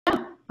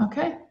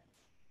Okay.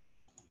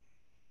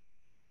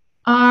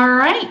 All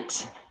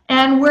right.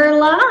 And we're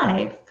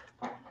live.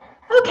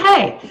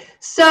 Okay.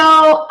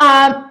 So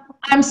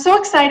I'm so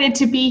excited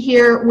to be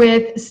here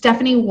with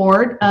Stephanie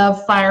Ward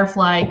of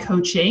Firefly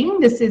Coaching.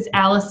 This is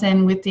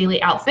Allison with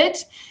Daily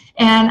Outfit.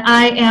 And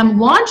I am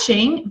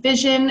launching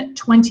Vision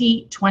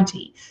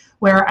 2020,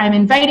 where I'm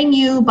inviting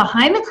you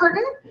behind the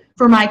curtain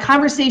for my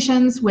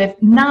conversations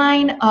with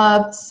 9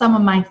 of some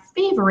of my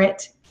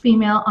favorite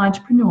female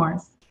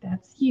entrepreneurs.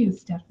 That's you,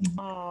 Stephanie.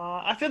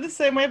 Aw, I feel the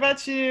same way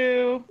about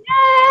you.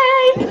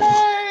 Yay!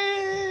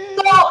 Yay!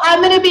 So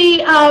I'm going to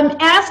be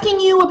asking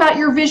you about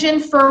your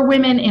vision for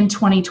women in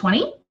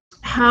 2020,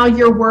 how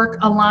your work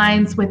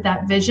aligns with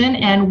that vision,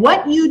 and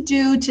what you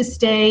do to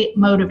stay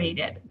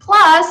motivated.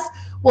 Plus,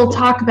 we'll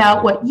talk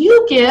about what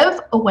you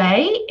give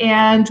away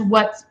and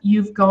what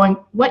you've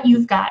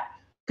got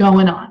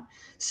going on.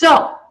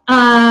 So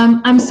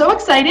I'm so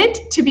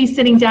excited to be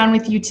sitting down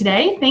with you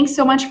today. Thanks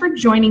so much for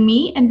joining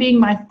me and being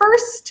my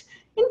first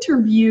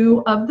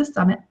interview of the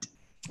summit.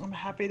 I'm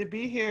happy to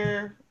be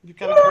here. You've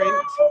got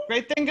a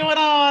great thing going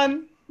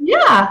on.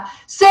 Yeah.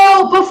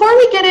 So before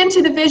we get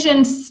into the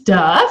vision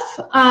stuff,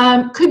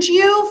 could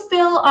you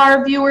fill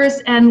our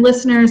viewers and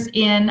listeners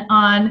in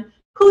on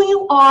who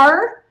you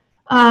are,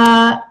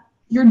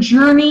 your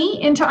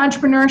journey into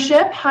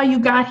entrepreneurship, how you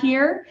got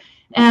here,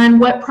 and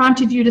what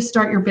prompted you to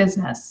start your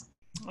business?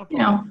 Okay. You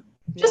know,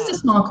 just a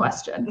small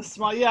question.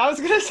 I was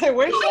going to say,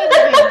 where should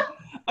I begin?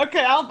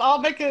 Okay, I'll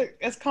make it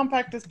as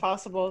compact as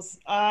possible.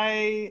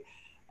 I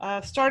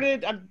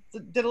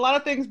did a lot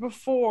of things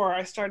before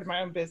I started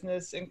my own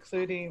business,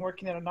 including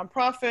working at a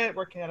nonprofit,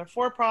 working at a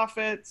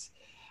for-profit,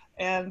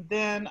 and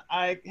then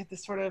I hit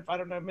this sort of,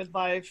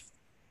 midlife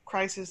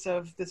crisis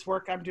of this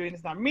work I'm doing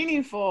is not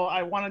meaningful.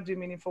 I want to do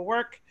meaningful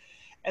work.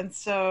 And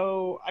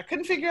so I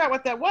couldn't figure out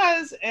what that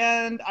was,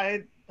 and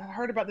I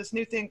heard about this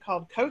new thing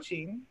called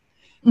coaching.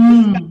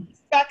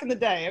 Back in the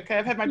day, okay?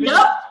 I've had my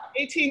business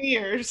 18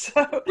 years.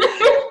 So,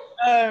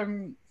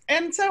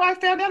 and so I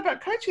found out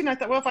about coaching. I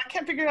thought, well, if I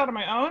can't figure it out on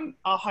my own,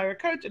 I'll hire a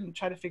coach and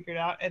try to figure it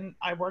out. And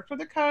I worked with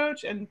a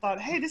coach and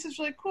thought, hey, this is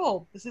really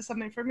cool. This is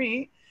something for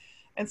me.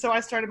 And so I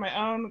started my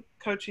own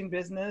coaching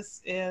business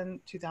in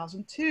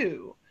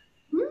 2002,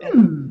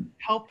 and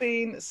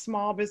helping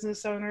small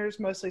business owners,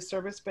 mostly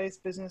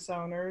service-based business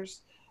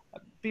owners,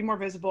 be more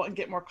visible and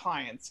get more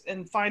clients,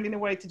 and finding a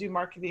way to do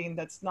marketing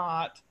that's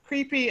not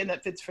creepy and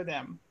that fits for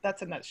them.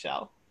 That's a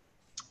nutshell.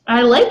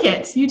 I like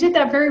it. You did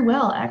that very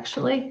well,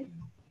 actually.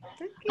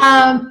 Thank you.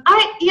 And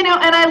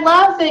I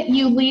love that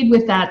you lead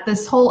with that,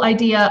 this whole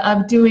idea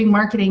of doing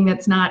marketing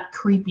that's not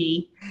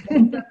creepy.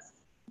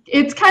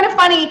 It's kind of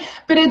funny,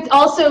 but it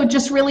also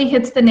just really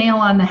hits the nail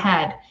on the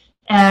head.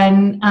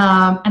 And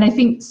I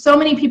think so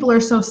many people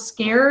are so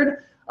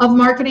scared of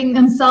marketing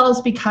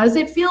themselves because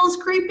it feels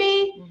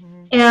creepy.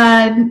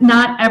 And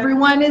not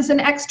everyone is an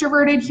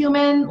extroverted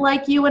human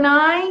like you and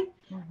I.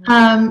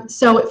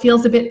 So it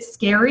feels a bit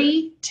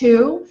scary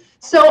too.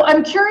 So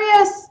I'm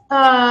curious,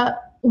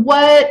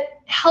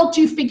 what helped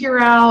you figure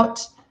out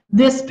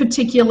this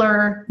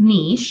particular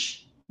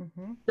niche,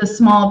 the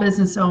small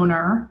business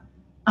owner?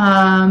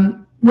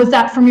 Was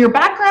that from your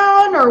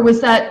background, or was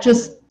that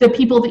just the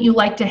people that you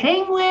like to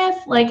hang with?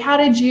 Like, how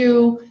did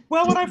you?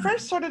 Well, when I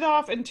first started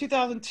off in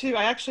 2002,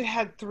 I actually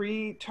had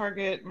 3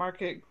 target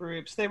market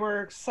groups. They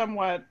were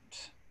somewhat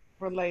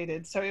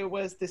related. So it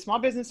was the small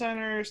business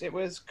owners, it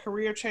was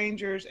career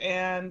changers,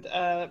 and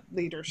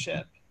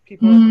leadership,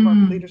 people,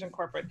 leaders in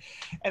corporate.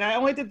 And I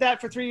only did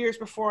that for 3 years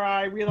before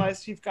I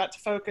realized you've got to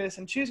focus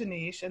and choose a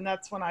niche. And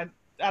that's when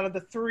out of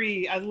the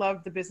 3, I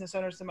loved the business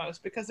owners the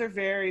most because they're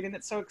varied and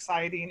it's so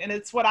exciting. And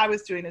it's what I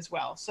was doing as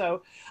well.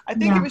 So I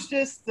think it was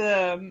just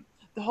the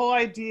whole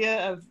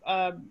idea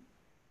of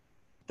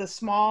the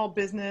small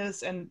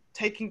business and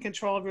taking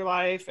control of your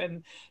life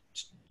and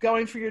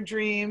going for your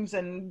dreams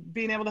and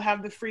being able to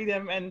have the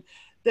freedom, and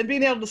then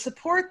being able to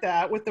support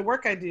that with the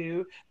work I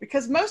do,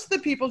 because most of the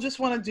people just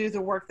want to do the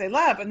work they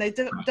love and they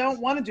don't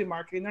want to do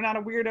marketing. They're not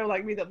a weirdo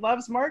like me that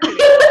loves marketing.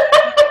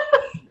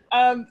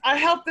 I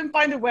help them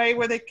find a way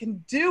where they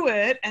can do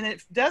it and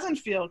it doesn't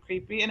feel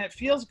creepy and it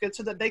feels good,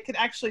 so that they can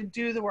actually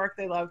do the work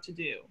they love to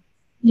do.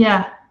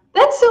 Yeah,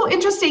 that's so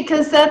interesting,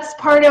 because that's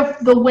part of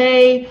the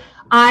way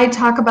I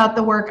talk about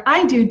the work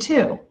I do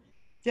too.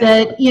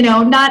 Yeah. That,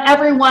 not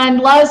everyone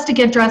loves to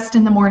get dressed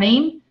in the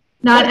morning.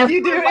 Not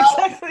everyone you do,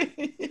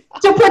 exactly.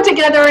 to put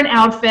together an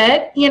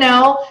outfit, and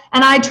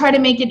I try to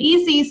make it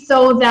easy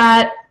so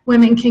that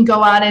women can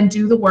go out and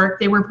do the work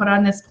they were put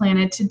on this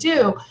planet to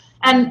do.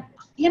 And,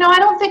 I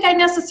don't think I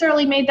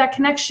necessarily made that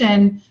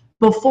connection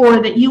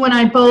before, that you and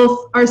I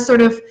both are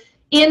sort of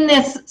in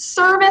this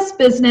service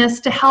business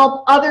to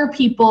help other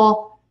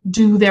people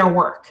do their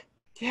work.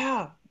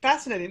 Yeah.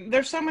 Fascinating.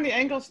 There's so many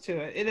angles to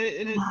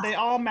it. They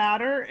all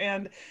matter,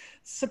 and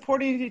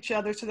supporting each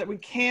other so that we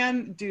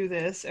can do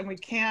this and we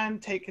can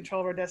take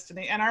control of our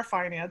destiny and our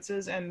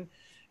finances, and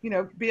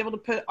be able to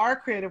put our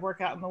creative work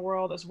out in the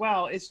world as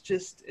well. It's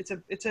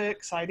an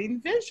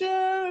exciting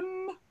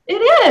vision.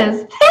 It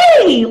is.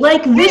 Hey,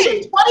 like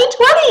Vision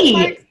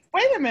 2020.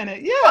 Wait a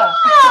minute. Yeah.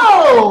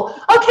 Oh,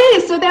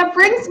 okay. So that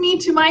brings me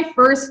to my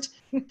first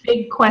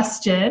big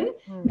question.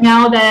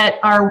 Now that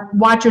our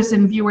watchers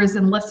and viewers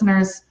and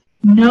listeners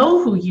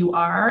know who you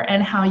are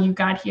and how you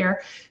got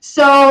here.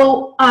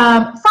 So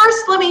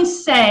first, let me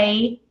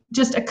say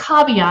just a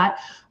caveat.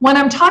 When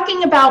I'm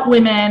talking about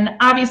women,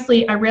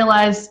 obviously I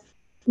realize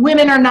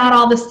women are not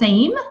all the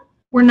same.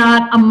 We're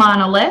not a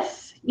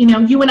monolith. You know,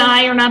 you and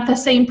I are not the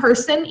same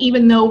person,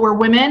 even though we're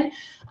women.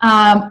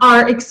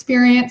 Our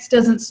experience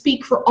doesn't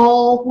speak for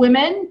all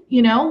women.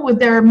 You know,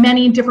 there are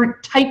many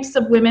different types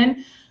of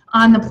women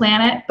on the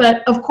planet.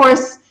 But of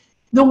course,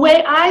 the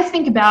way I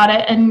think about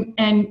it,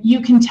 and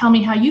you can tell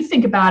me how you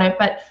think about it,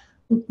 but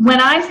when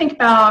I think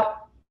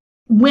about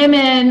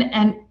women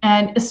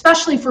and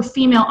especially for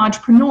female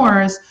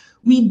entrepreneurs,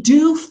 we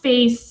do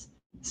face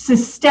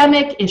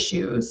systemic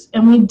issues,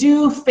 and we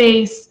do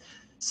face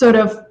sort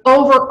of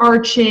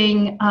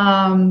overarching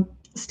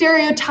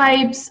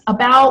stereotypes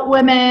about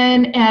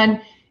women. And,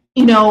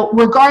 you know,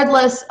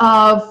 regardless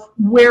of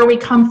where we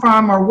come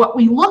from or what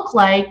we look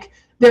like,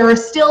 there are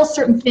still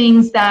certain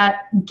things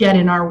that get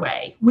in our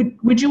way.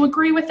 Would you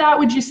agree with that?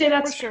 Would you say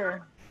that's for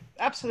sure?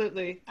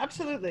 Absolutely.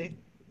 Absolutely.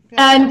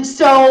 Yeah. And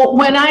so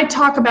when I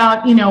talk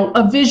about, you know,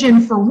 a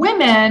vision for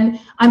women,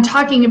 I'm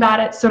talking about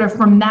it sort of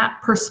from that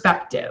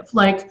perspective.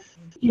 Like,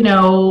 you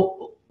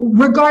know,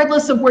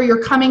 regardless of where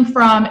you're coming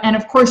from, and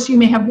of course you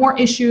may have more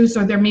issues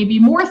or there may be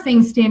more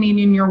things standing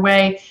in your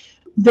way,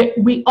 that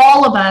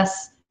all of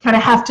us kind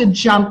of have to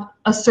jump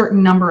a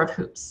certain number of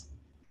hoops.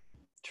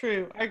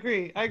 True. I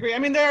agree. I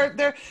mean,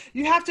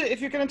 you have to,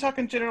 if you're going to talk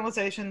in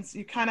generalizations,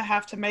 you kind of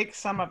have to make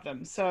some of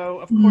them. So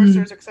of course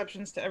there's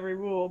exceptions to every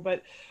rule,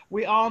 but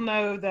we all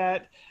know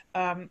that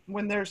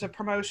when there's a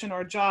promotion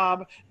or a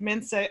job,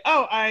 men say,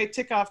 oh, I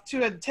tick off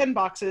 2 out of 10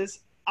 boxes,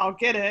 I'll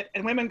get it.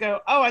 And women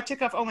go, oh, I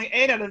tick off only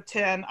 8 out of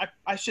 10,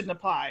 I shouldn't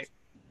apply.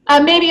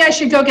 Maybe I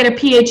should go get a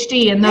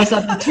PhD in those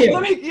other 2.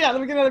 let me get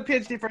another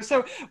PhD first.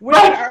 So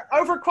women are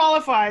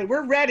overqualified.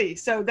 We're ready.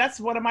 So that's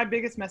one of my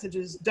biggest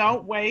messages.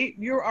 Don't wait.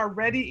 You are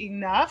ready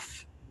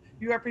enough.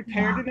 You are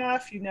prepared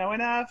enough. You know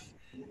enough,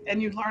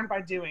 and you learn by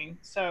doing.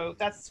 So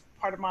that's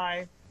part of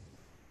my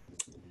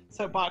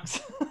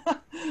soapbox.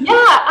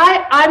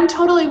 Yeah, I'm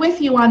totally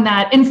with you on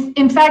that.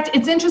 In fact,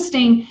 it's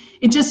interesting.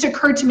 It just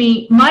occurred to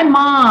me, my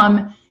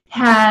mom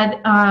had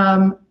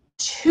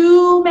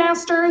 2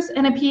 masters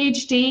and a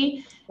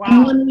PhD.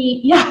 Wow.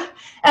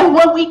 And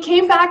when we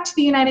came back to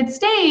the United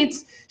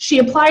States, she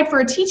applied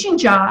for a teaching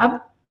job,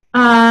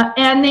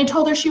 and they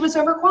told her she was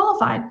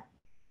overqualified.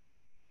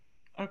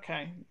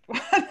 Okay.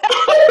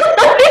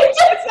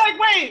 It's like,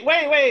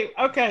 wait.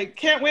 Okay,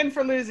 can't win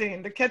for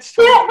losing. The catch.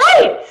 Yeah,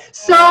 right.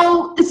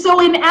 So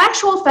in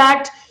actual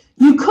fact,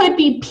 you could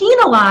be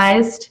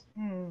penalized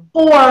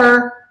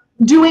for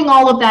doing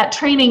all of that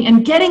training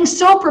and getting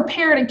so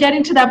prepared and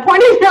getting to that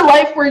point in your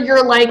life where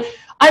you're like,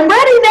 I'm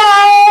ready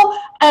now.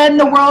 And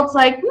the world's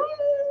like,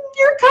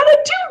 you're kind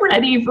of too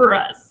ready for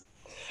us.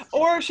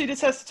 Or she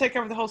just has to take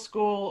over the whole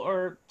school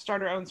or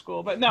start her own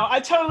school. But no, I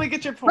totally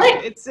get your point.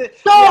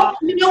 Right.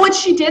 You know what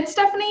she did,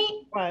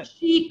 Stephanie? What?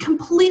 She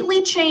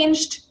completely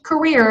changed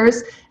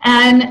careers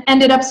and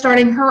ended up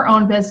starting her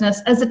own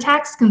business as a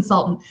tax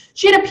consultant.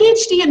 She had a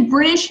PhD in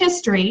British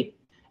history,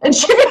 and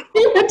she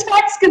became a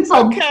tax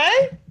consultant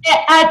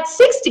at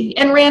 60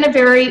 and ran a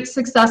very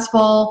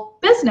successful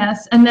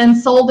business, and then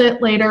sold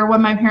it later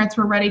when my parents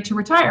were ready to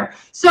retire.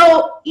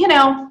 So, you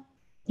know,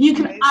 you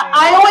can,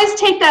 I always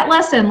take that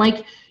lesson.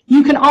 Like,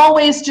 you can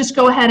always just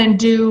go ahead and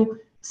do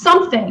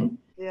something,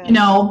 you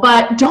know,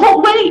 but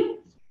don't wait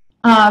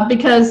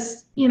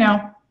because, you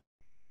know,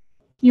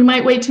 you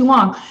might wait too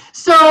long.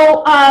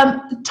 So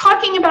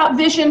talking about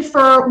vision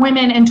for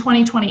women in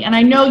 2020, and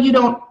I know you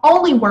don't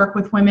only work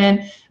with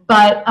women,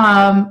 but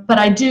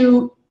I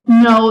do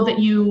know that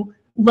you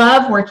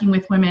love working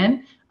with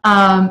women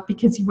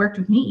because you worked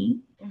with me.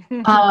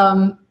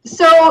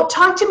 So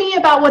talk to me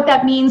about what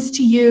that means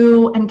to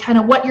you and kind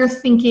of what you're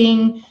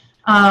thinking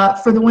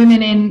for the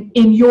women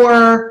in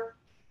your,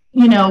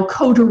 you know,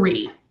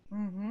 coterie.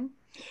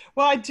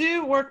 Well, I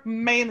do work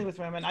mainly with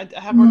women. I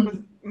have worked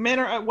with men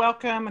are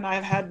welcome, and I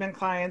have had men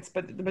clients,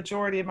 but the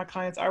majority of my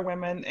clients are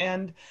women.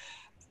 And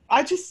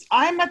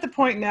I'm at the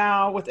point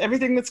now with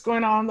everything that's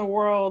going on in the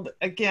world,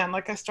 again,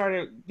 like I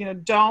started, you know,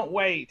 don't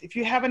wait. If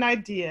you have an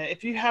idea,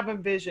 if you have a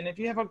vision, if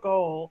you have a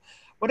goal,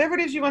 whatever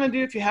it is you want to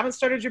do, if you haven't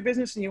started your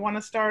business and you want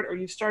to start, or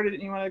you've started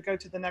and you want to go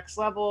to the next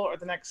level or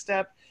the next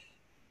step,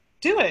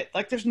 do it.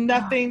 Like, there's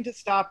nothing to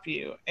stop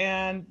you.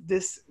 And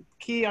this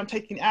key on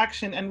taking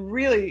action, and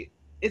really,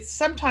 it's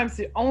sometimes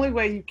the only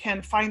way you can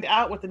find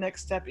out what the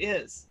next step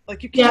is.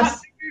 Like, you can't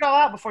figure it all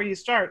out before you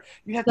start.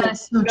 You have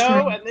to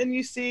go, and then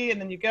you see, and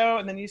then you go,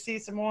 and then you see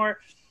some more,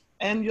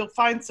 and you'll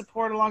find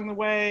support along the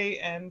way,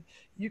 and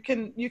you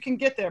can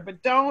get there.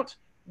 But don't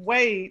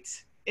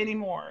wait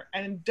anymore.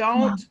 And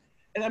don't,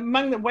 and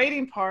among the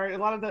waiting part, a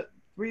lot of the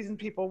reason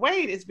people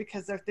wait is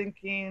because they're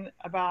thinking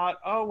about,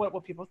 oh, what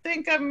will people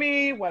think of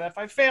me? What if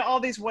I fail? All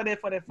these what if.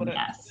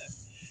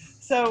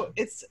 So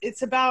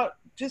it's about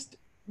just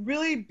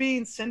really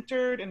being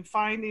centered and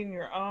finding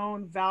your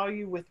own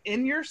value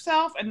within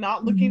yourself and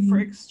not looking for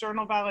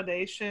external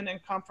validation and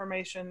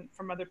confirmation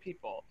from other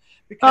people.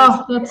 Because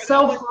Oh, that's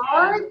so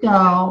hard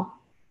though.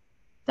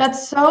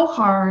 That's so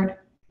hard.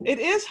 it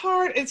is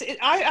hard.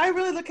 I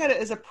really look at it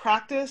as a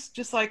practice,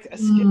 just like a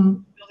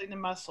skill, building a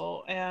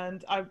muscle.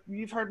 And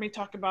you've heard me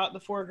talk about the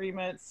 4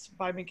 Agreements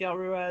by Miguel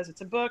Ruiz.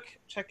 It's a book.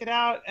 Check it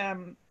out.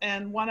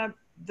 And one of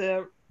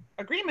the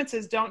agreements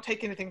is don't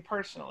take anything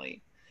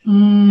personally.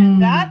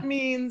 And that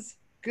means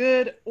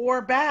good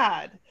or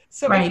bad.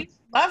 So if you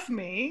love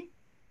me,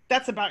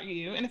 that's about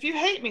you. And if you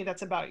hate me,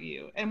 that's about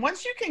you. And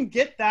once you can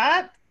get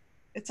that,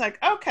 it's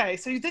like, okay,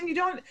 so then you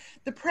don't,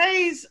 the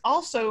praise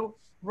also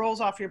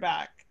rolls off your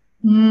back.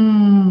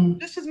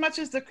 Just as much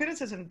as the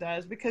criticism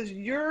does, because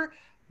your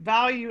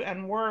value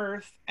and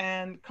worth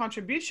and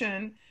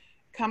contribution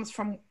comes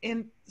from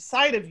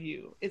inside of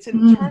you. It's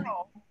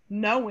internal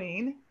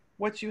knowing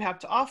what you have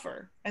to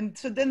offer. And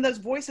so then those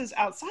voices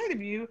outside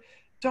of you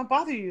don't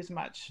bother you as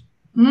much.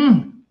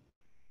 Woo!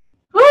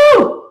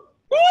 Woo!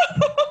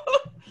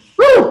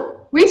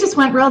 We just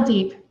went real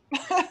deep.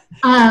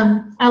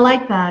 I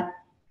like that.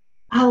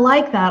 I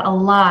like that a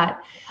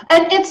lot.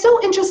 And it's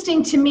so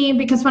interesting to me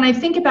because when I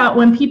think about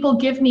when people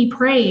give me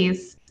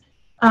praise,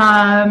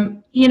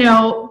 you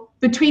know,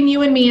 between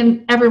you and me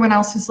and everyone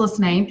else who's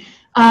listening,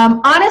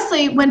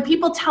 honestly, when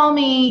people tell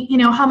me, you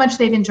know, how much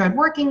they've enjoyed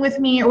working with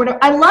me or whatever,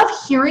 I love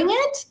hearing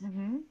it.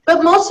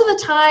 But most of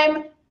the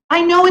time,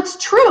 I know it's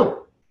true.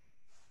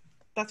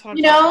 That's what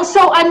you know,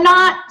 so I'm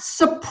not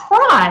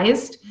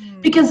surprised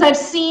because I've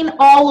seen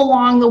all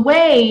along the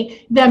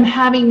way them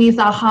having these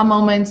aha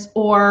moments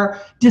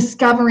or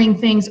discovering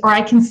things, or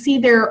I can see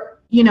their,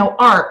 you know,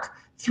 arc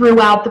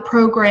throughout the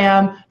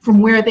program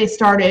from where they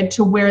started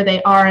to where they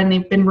are, and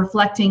they've been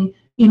reflecting,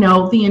 you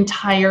know, the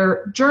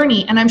entire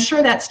journey. And I'm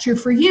sure that's true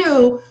for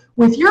you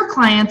with your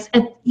clients.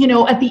 At, you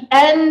know, at the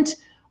end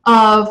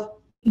of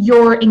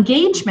your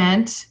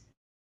engagement,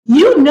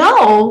 you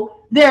know,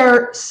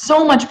 they're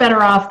so much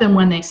better off than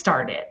when they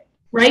started,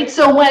 right?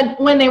 So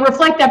when they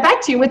reflect that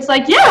back to you, it's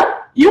like, yeah,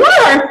 you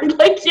are.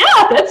 Like,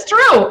 yeah, that's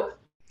true.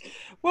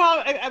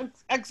 Well,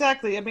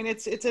 exactly. I mean,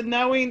 it's a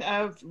knowing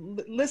of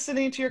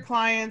listening to your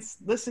clients,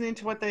 listening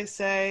to what they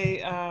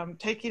say,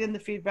 taking in the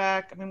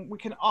feedback. I mean, we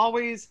can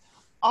always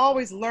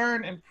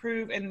learn,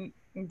 improve, and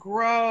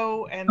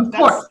grow, and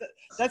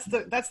that's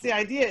the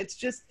idea. It's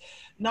just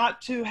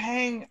not to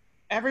hang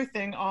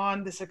everything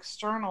on this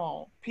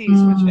external piece,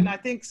 which, and I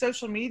think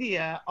social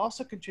media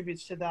also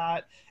contributes to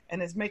that,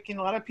 and is making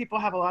a lot of people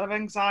have a lot of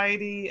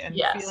anxiety and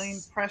feeling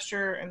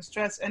pressure and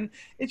stress, and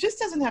it just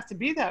doesn't have to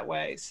be that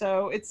way.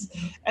 So it's,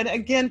 and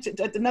again,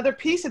 another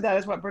piece of that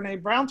is what Brene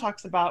Brown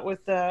talks about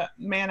with the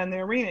man in the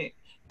arena.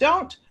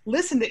 Don't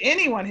listen to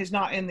anyone who's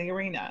not in the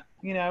arena.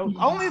 You know,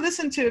 only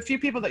listen to a few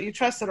people that you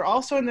trust that are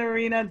also in the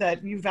arena,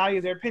 that you value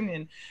their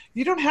opinion.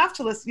 You don't have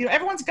to listen. You know,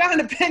 everyone's got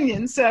an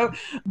opinion, so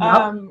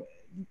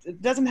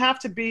it doesn't have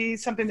to be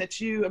something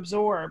that you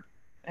absorb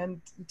and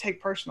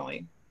take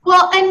personally.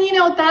 Well, and you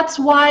know, that's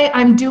why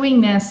I'm doing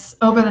this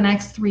over the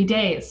next 3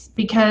 days,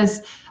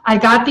 because I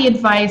got the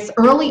advice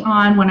early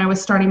on when I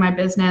was starting my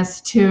business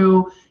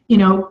to, you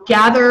know,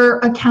 gather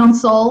a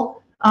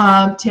council,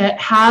 to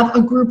have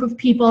a group of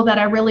people that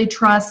I really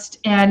trust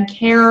and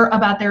care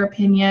about their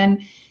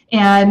opinion,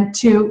 and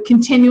to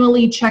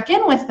continually check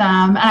in with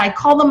them. And I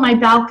call them my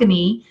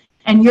balcony,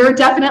 and you're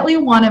definitely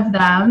one of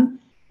them.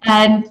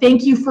 And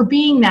thank you for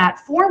being that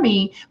for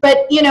me. But,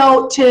 you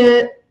know,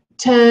 to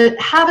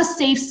have a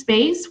safe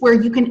space where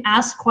you can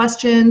ask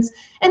questions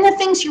and the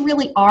things you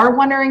really are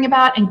wondering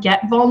about and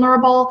get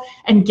vulnerable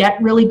and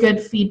get really good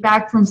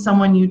feedback from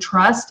someone you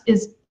trust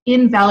is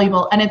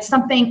invaluable. And it's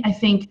something I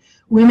think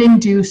women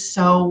do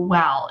so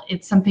well.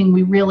 It's something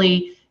we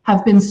really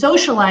have been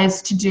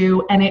socialized to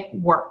do, and it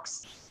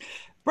works.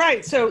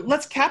 Right. So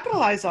let's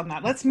capitalize on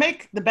that. Let's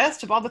make the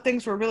best of all the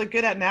things we're really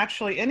good at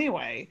naturally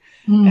anyway.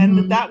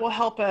 And that will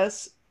help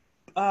us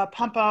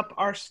pump up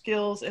our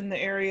skills in the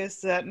areas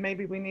that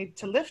maybe we need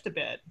to lift a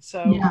bit.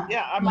 So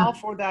yeah, I'm all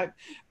for that.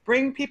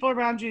 Bring people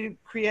around you,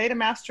 create a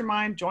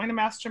mastermind, join a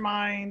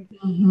mastermind,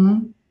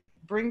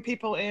 bring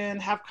people in,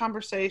 have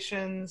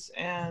conversations,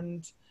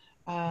 and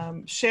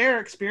share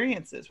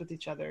experiences with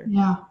each other.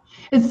 Yeah.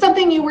 It's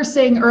something you were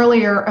saying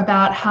earlier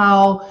about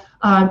how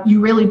you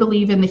really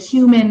believe in the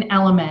human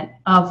element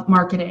of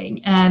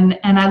marketing. And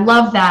I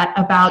love that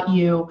about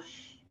you.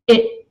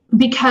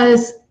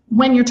 Because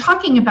when you're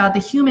talking about the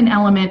human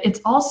element,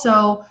 it's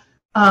also,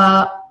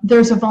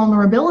 there's a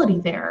vulnerability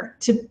there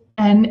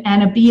and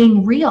a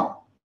being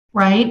real,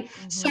 right?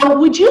 So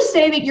would you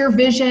say that your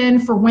vision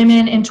for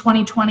women in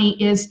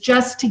 2020 is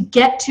just to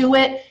get to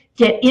it,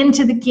 get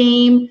into the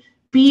game,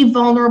 be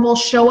vulnerable,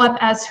 show up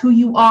as who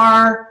you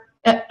are?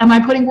 Am I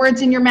putting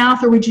words in your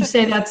mouth, or would you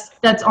say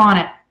that's on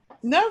it?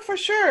 No, for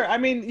sure. I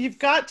mean, you've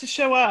got to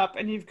show up,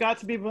 and you've got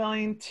to be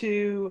willing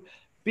to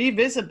be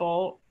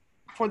visible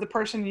for the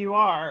person you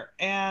are.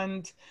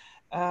 And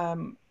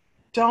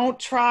don't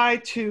try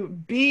to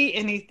be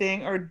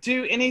anything or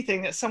do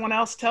anything that someone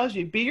else tells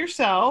you. Be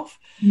yourself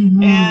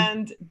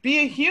and be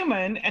a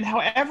human. And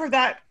however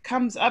that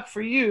comes up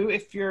for you,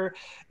 if you're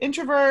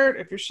introvert,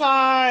 if you're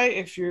shy,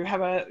 if you have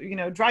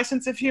a, dry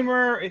sense of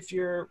humor, if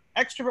you're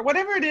extrovert,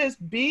 whatever it is,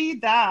 be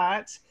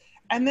that.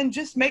 And then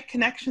just make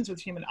connections with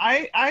human.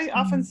 I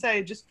often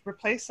say just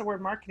replace the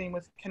word marketing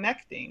with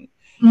connecting.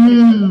 And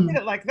if you look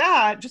at it like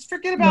that, just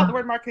forget about the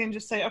word marketing and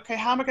just say, okay,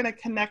 how am I going to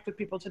connect with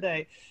people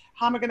today?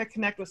 How am I going to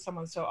connect with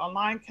someone? So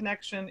online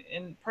connection,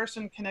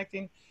 in-person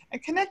connecting.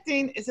 And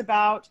connecting is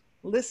about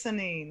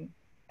listening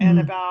and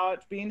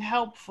about being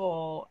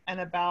helpful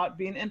and about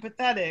being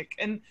empathetic.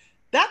 And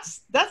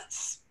that's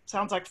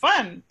sounds like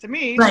fun to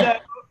me. Right. So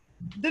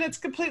then it's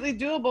completely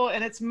doable,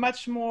 and it's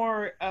much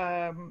more,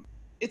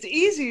 it's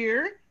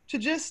easier to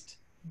just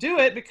do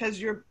it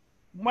because you're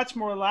much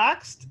more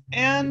relaxed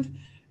and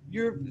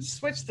you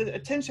switch the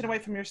attention away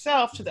from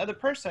yourself to the other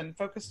person,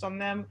 focused on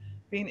them,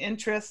 being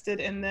interested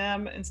in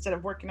them instead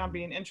of working on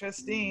being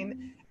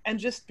interesting, and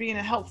just being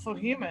a helpful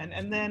human.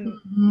 And then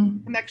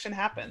connection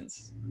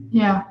happens.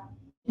 Yeah.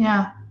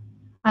 Yeah.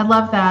 I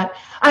love that.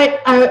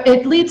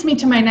 It leads me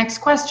to my next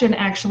question,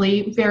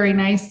 actually, very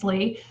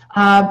nicely,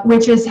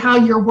 which is how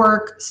your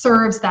work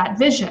serves that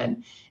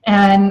vision.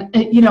 And,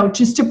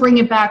 just to bring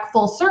it back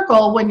full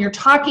circle, when you're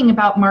talking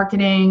about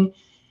marketing,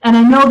 and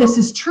I know this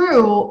is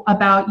true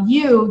about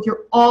you,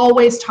 you're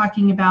always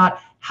talking about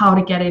how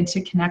to get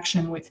into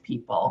connection with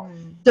people.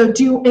 So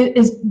do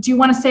you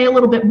want to say a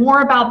little bit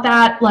more about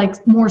that,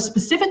 like more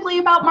specifically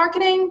about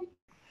marketing?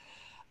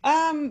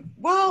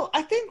 Well,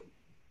 I think,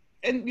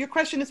 and your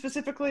question is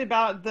specifically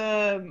about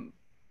the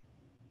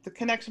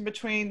connection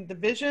between the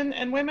vision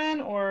and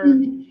women, or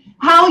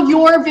how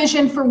your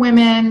vision for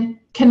women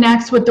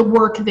connects with the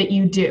work that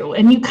you do.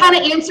 And you kind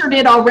of answered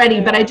it already,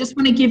 but I just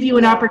want to give you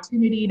an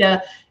opportunity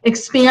to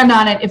expand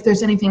on it if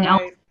there's anything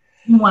else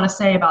you want to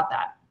say about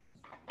that.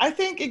 I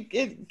think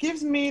it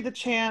gives me the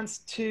chance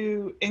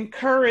to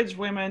encourage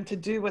women to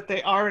do what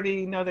they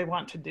already know they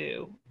want to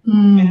do.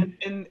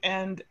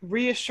 And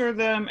reassure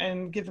them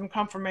and give them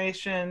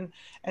confirmation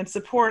and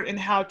support in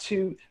how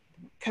to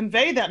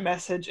convey that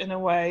message in a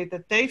way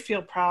that they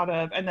feel proud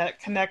of and that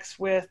connects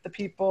with the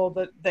people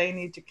that they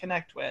need to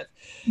connect with.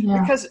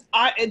 Because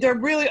there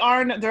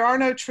are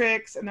no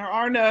tricks, and there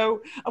are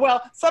no,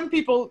 well, some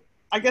people,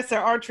 I guess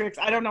there are tricks.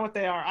 I don't know what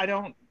they are. I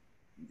don't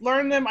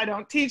learn them. I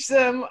don't teach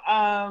them.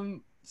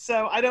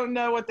 So I don't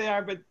know what they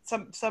are, but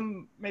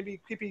some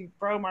maybe creepy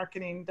bro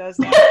marketing does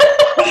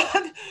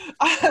that.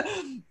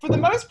 For the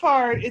most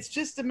part, it's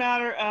just a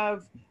matter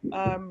of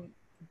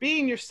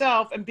being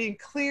yourself and being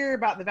clear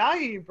about the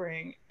value you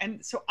bring.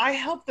 And so I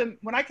help them,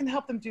 when I can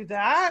help them do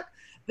that,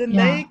 then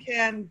they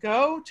can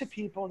go to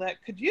people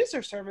that could use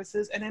their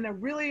services and in a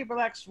really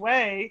relaxed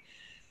way,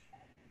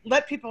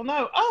 let people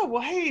know, oh,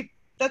 well, hey,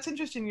 that's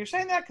interesting you're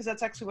saying that, because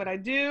that's actually what I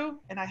do,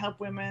 and I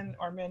help women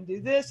or men do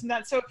this and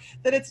that, so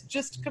that it's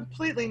just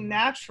completely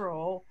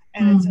natural,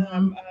 and it's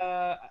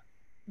a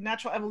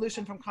natural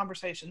evolution from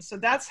conversation. So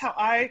that's how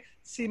I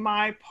see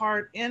my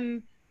part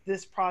in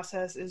this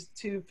process, is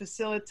to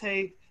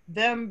facilitate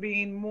them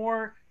being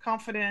more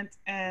confident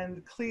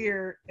and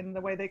clear in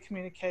the way they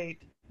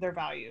communicate their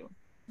value.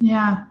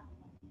 Yeah.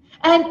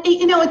 And,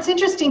 it's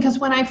interesting because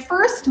when I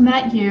first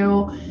met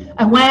you,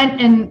 I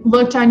went and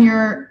looked on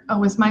your,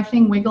 was my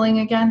thing wiggling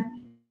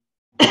again?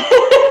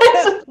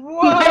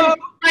 Whoa.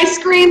 My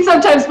screen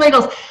sometimes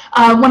wiggles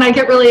when I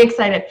get really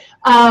excited.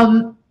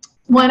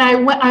 When I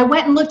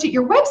went and looked at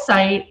your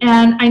website,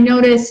 and I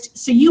noticed,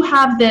 so you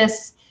have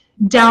this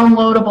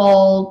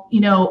downloadable,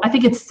 I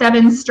think it's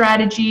 7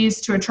 strategies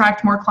to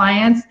attract more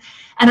clients.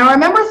 And I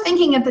remember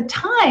thinking at the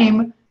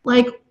time,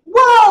 like,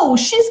 whoa,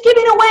 she's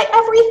giving away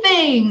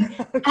everything.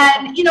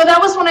 And, that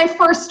was when I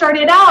first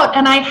started out,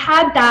 and I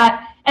had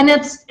that. And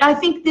I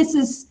think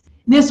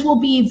this will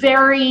be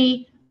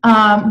very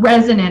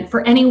resonant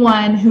for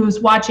anyone who's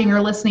watching or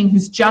listening,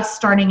 who's just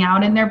starting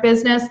out in their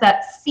business,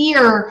 that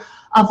fear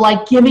of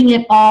like giving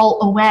it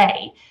all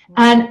away.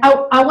 And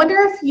I wonder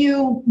if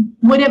you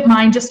wouldn't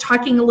mind just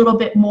talking a little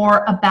bit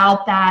more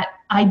about that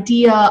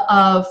idea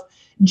of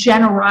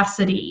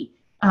generosity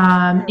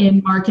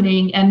in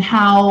marketing, and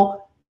how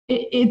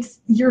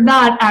you're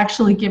not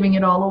actually giving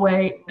it all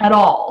away at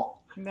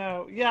all.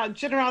 No, yeah,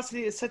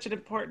 generosity is such an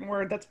important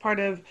word. That's part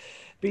of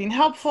being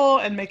helpful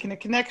and making a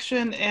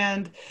connection.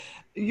 And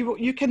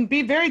you can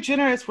be very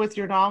generous with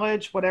your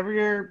knowledge, whatever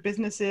your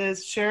business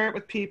is, share it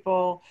with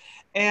people,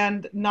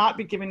 and not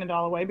be giving it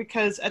all away,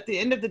 because at the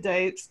end of the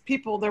day,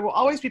 there will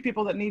always be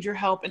people that need your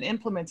help in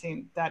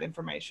implementing that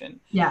information.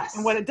 Yes.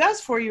 And what it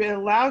does for you, it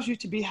allows you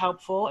to be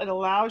helpful. It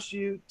allows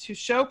you to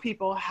show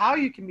people how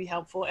you can be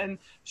helpful and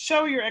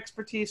show your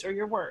expertise or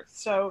your worth.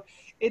 So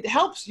it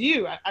helps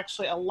you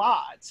actually a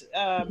lot.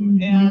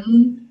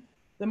 And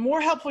the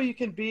more helpful you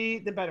can be,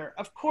 the better.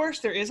 Of course,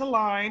 there is a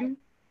line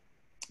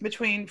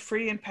between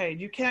free and paid.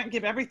 You can't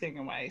give everything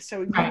away.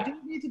 So you do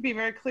need to be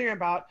very clear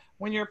about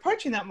when you're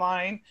approaching that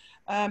line,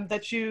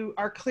 that you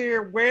are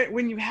clear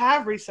when you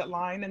have reached that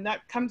line, and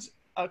that comes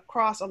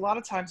across a lot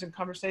of times in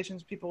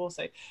conversations, people will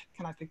say,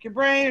 can I pick your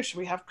brain, or should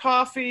we have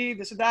coffee,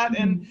 this or that?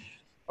 And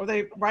or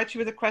they write you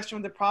with a question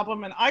with a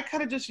problem. And I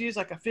kind of just use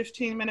like a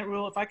 15-minute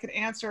rule. If I could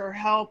answer or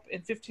help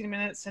in 15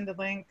 minutes, send a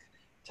link,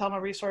 tell them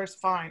a resource,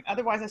 fine.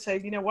 Otherwise I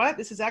say, you know what,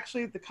 this is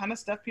actually the kind of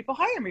stuff people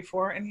hire me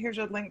for, and here's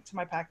a link to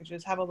my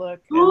packages, have a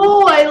look.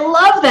 Oh, I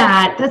love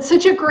that. That's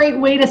such a great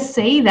way to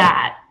say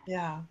that.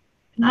 Yeah.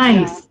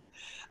 Nice. Yeah.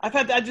 I've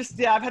had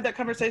that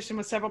conversation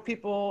with several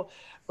people,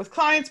 with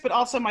clients, but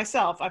also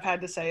myself. I've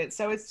had to say it.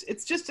 So it's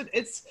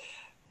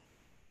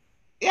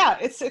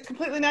a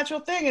completely natural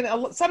thing.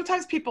 And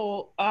sometimes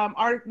people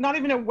are not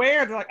even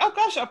aware. They're like, oh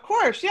gosh, of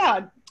course.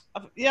 Yeah.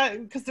 Yeah.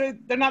 Because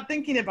they're not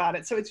thinking about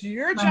it. So it's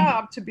your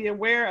job to be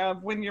aware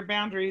of when your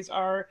boundaries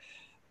are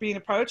being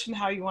approached and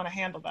how you want to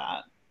handle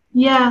that.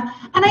 Yeah.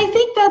 And I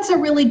think that's a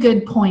really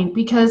good point,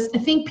 because I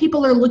think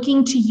people are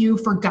looking to you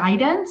for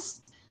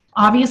guidance,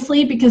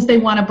 obviously, because they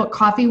want to book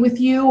coffee with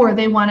you, or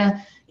they want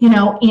to,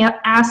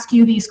 ask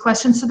you these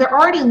questions. So they're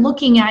already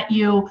looking at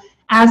you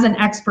as an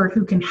expert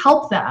who can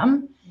help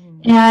them.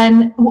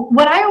 And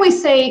what I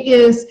always say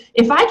is,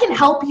 if I can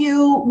help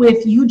you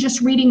with you just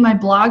reading my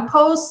blog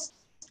posts,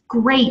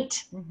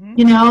 great.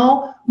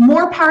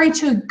 More power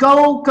to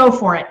go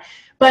for it.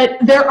 But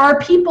there are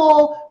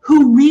people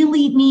who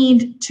really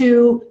need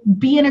to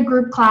be in a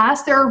group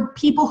class. There are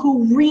people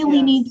who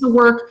really need to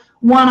work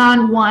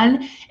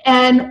one-on-one.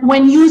 And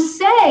when you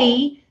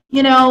say,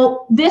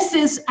 this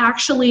is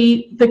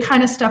actually the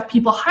kind of stuff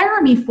people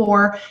hire me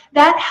for,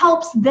 that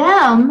helps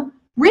them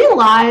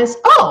realize,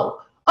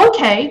 oh,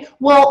 okay,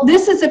 well,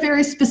 this is a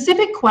very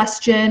specific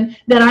question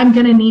that I'm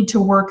going to need to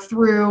work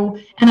through,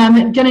 and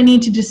I'm going to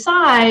need to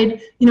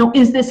decide,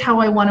 is this how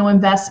I want to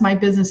invest my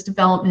business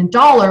development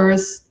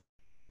dollars,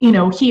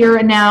 here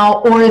and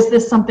now, or is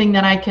this something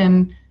that I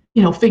can,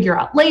 figure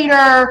out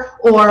later,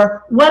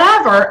 or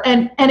whatever.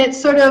 And it's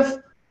sort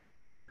of,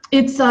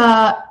 it's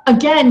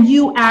again,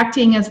 you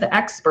acting as the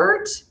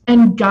expert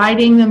and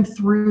guiding them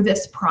through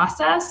this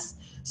process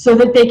so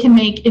that they can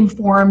make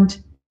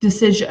informed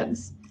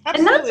decisions.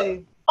 Absolutely. And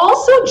that's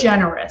also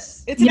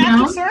generous. It's an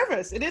act of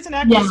service. It is an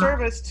act of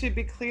service to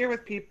be clear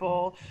with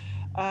people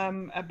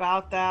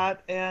about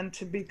that, and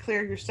to be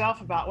clear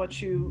yourself about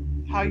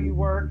how you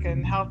work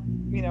and how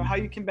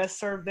you can best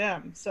serve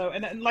them. So,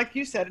 and like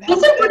you said,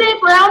 doesn't Brene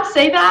Brown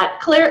say that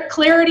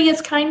clarity is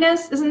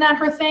kindness? Isn't that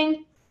her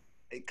thing?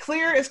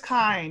 Clear is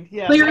kind.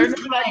 Yes,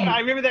 I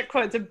remember that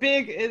quote. It's a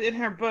big in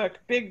her book.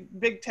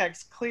 Big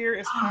text. Clear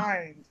is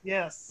kind.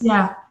 Yes.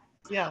 Yeah.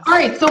 Yes. All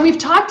right. So we've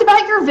talked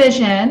about your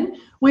vision.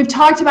 We've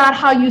talked about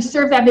how you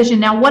serve that vision.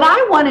 Now, what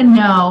I want to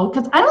know,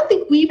 because I don't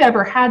think we've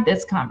ever had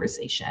this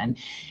conversation,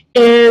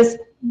 is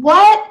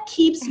what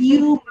keeps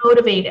you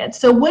motivated?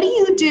 So what do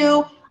you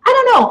do?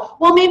 I don't know.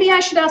 Well, maybe I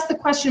should ask the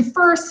question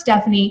first,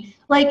 Stephanie.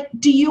 Like,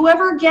 do you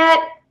ever get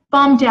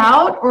bummed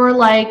out or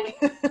like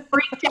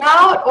freaked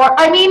out? Or,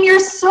 I mean, you're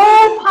so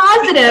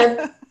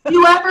positive.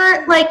 You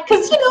ever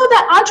because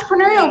that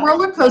entrepreneurial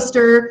roller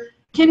coaster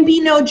can be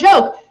no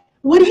joke.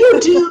 What do you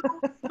do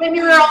when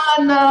you're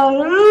on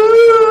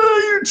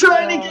you're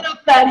trying to get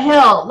up that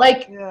hill?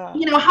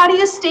 How do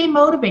you stay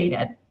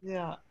motivated?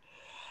 Yeah.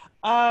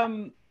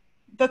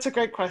 That's a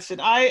great question.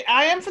 I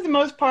am, for the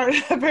most part,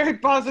 a very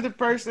positive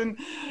person.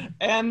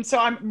 And so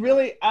I'm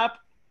really up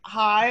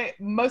high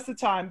most of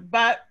the time.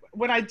 But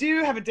when I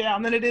do have a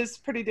down, then it is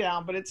pretty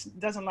down, but it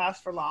doesn't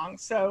last for long.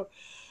 So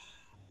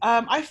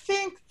I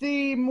think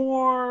the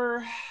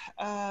more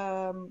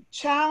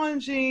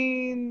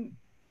challenging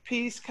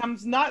piece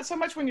comes not so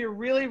much when you're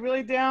really,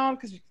 really down,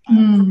 because for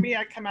me,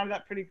 I come out of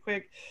that pretty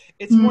quick.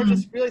 It's more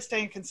just really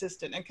staying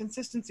consistent. And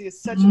consistency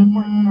is such an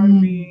important part of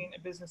being a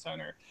business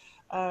owner.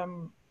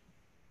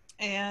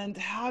 And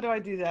how do I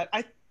do that?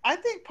 I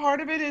think part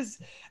of it is,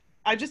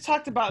 I just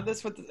talked about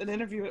this with an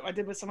interview I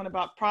did with someone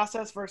about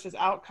process versus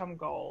outcome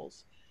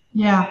goals.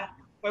 Yeah. And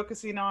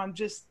focusing on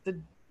just the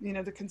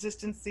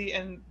consistency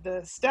and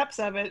the steps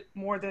of it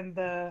more than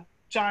the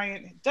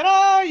giant,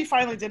 ta-da, you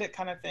finally did it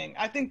kind of thing.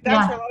 I think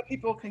that's where a lot of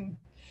people can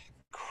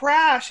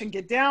crash and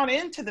get down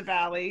into the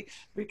valley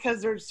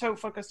because they're so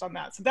focused on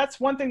that. So that's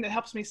one thing that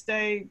helps me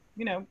stay,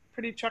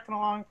 pretty trucking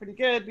along pretty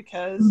good,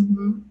 because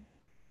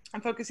I'm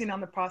focusing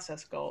on the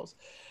process goals.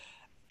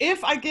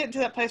 If I get to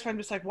that place where I'm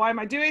just like, why am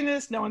I doing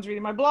this? No one's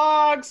reading my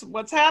blogs.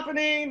 What's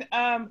happening?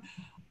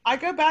 I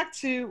go back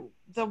to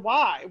the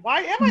why.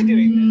 Why am I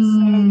doing this?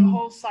 So the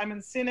whole Simon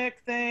Sinek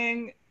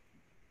thing,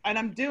 and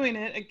I'm doing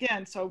it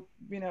again so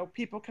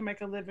people can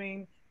make a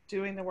living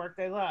doing the work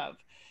they love.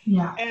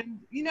 Yeah. And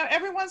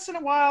every once in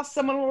a while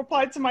someone will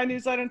reply to my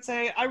newsletter and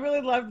say, I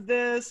really loved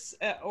this,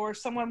 or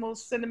someone will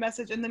send a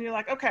message, and then you're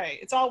like, okay,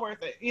 it's all worth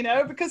it,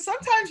 because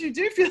sometimes you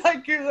do feel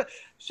like you're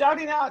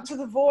shouting out to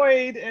the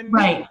void, and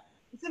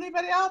is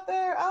anybody out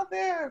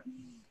there?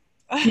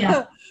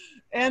 Yeah.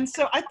 And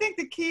so I think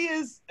the key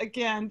is,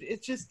 again,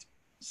 it's just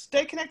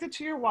stay connected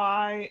to your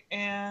why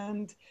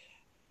and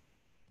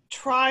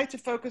try to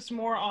focus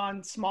more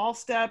on small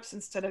steps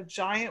instead of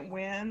giant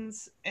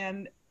wins,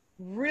 and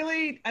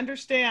really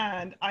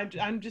understand,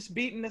 I'm just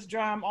beating this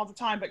drum all the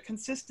time, but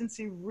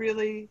consistency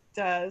really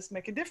does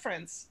make a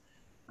difference.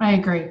 I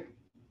agree.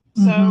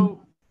 So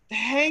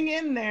hang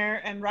in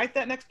there and write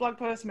that next blog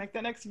post, make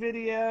that next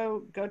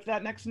video, go to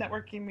that next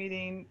networking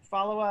meeting,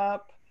 follow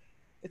up.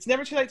 It's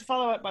never too late to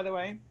follow up, by the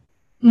way.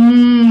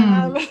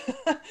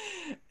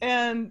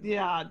 And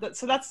yeah,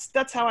 so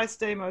that's how I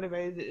stay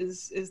motivated,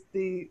 is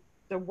the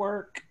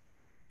work,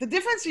 the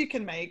difference you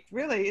can make.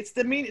 Really, it's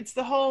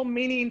the whole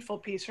meaningful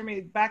piece for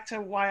me. Back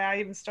to why I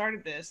even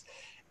started this.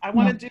 I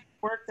want to do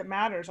work that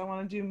matters. I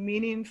want to do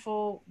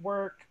meaningful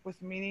work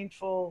with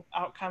meaningful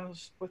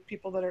outcomes with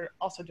people that are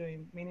also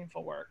doing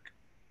meaningful work.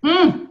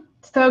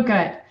 So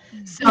good.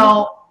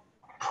 So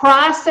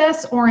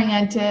process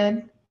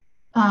oriented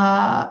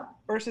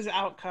versus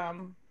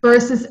outcome.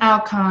 Versus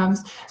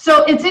outcomes.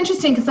 So it's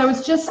interesting because I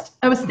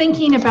was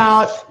thinking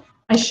about,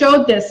 I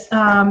showed this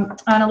on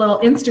a little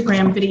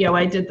Instagram video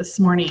I did this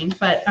morning,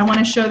 but I want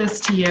to show this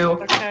to you.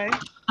 Okay.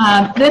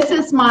 This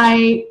is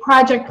my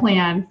project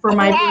plan for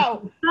my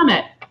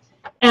summit.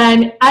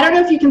 And I don't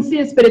know if you can see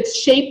this, but it's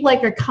shaped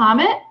like a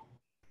comet.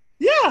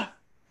 Yeah.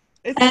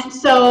 And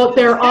so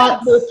they're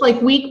all, it's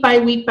like week by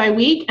week by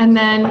week. And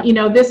then, you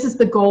know, this is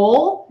the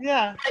goal.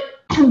 Yeah.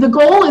 The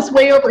goal is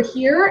way over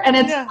here. And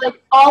it's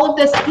like all of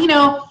this, you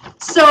know,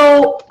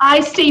 so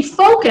I stay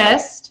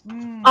focused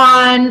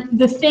on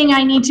the thing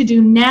I need to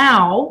do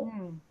now,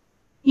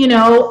 you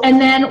know, and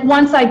then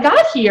once I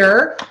got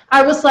here,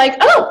 I was like,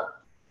 oh,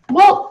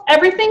 well,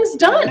 everything's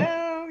done.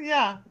 Oh,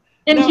 yeah.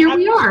 And here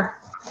we are.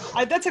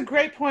 That's a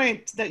great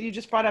point that you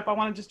just brought up. I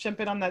want to just jump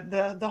in on that.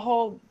 The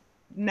whole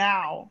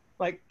now,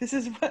 like this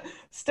is what,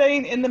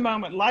 staying in the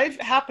moment. Life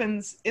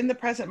happens in the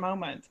present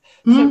moment.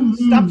 So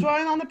stop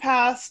dwelling on the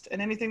past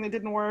and anything that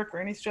didn't work or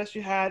any stress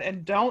you had,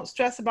 and don't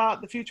stress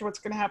about the future, what's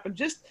going to happen.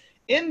 Just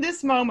in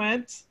this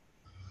moment,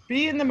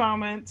 be in the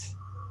moment,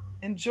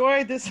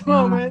 enjoy this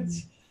moment.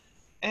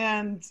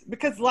 And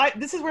because life,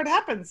 this is where it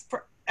happens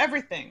for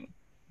everything.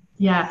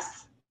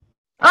 Yes.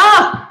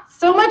 Ah,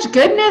 so much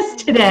goodness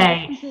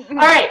today. All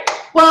right.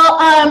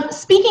 Well,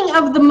 speaking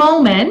of the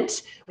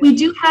moment, we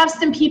do have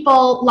some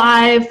people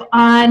live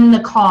on the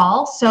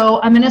call. So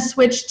I'm going to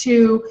switch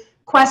to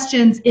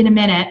questions in a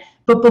minute.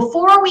 But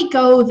before we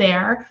go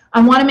there,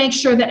 I want to make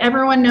sure that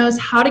everyone knows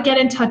how to get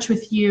in touch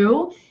with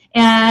you.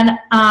 And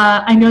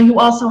I know you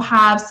also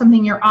have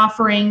something you're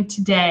offering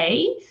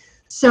today.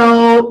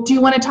 So do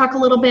you want to talk a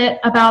little bit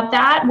about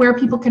that, where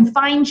people can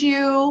find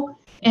you?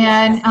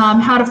 And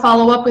how to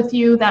follow up with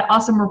you, that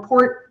awesome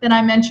report that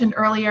I mentioned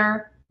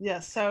earlier.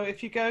 Yes, so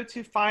if you go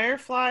to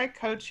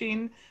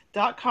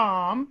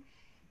fireflycoaching.com,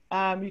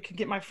 you can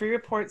get my free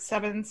report,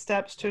 7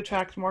 Steps to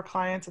Attract More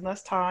Clients in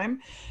Less Time.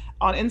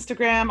 On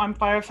Instagram, I'm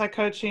Firefly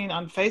Coaching.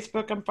 On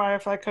Facebook, I'm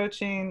Firefly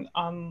Coaching.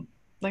 On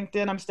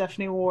LinkedIn, I'm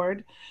Stephanie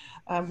Ward.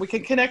 We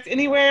can connect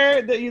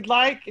anywhere that you'd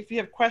like. If you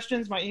have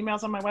questions, my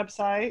email's on my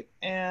website.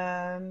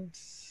 And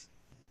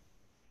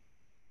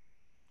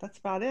that's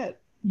about it.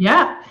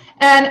 Yeah.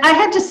 And I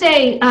had to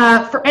say,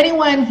 for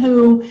anyone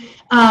who,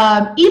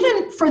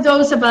 even for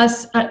those of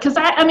us, because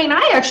I mean,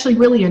 I actually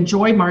really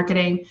enjoy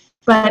marketing,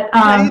 but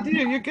yeah, you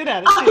do. You're good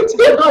at it. I do.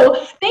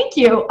 Thank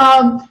you.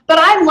 But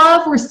I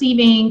love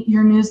receiving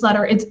your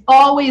newsletter. It's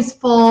always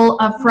full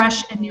of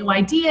fresh and new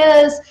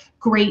ideas,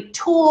 great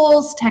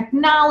tools,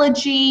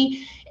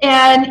 technology.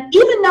 And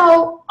even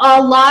though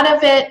a lot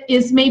of it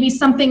is maybe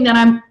something that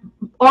I'm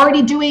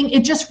already doing,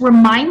 it just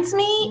reminds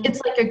me, it's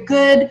like a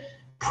good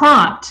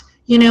prompt.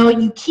 You know,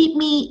 you keep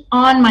me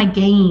on my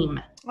game.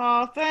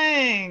 Oh,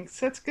 thanks.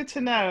 That's good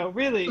to know,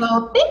 really.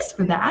 Well, thanks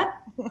for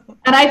that.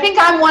 And I think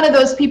I'm one of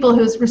those people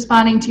who's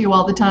responding to you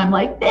all the time,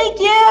 like, thank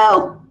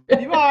you.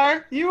 You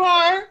are.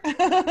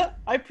 I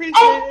appreciate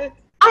it.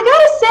 I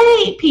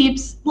gotta say,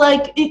 peeps,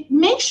 like,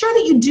 make sure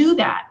that you do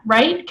that,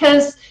 right?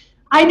 Because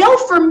I know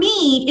for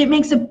me, it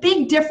makes a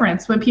big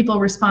difference when people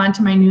respond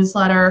to my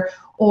newsletter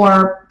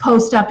or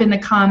post up in the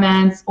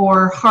comments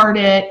or heart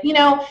it, you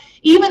know.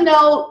 Even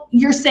though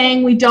you're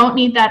saying we don't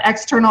need that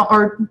external,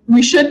 or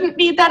we shouldn't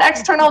need that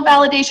external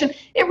validation,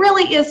 it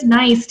really is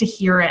nice to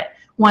hear it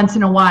once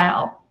in a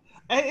while.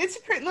 It's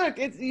look,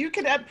 you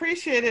can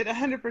appreciate it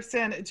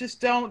 100%. Just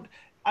don't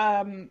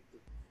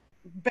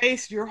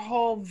base your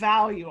whole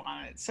value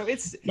on it. So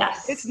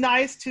it's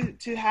nice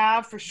to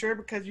have for sure,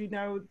 because you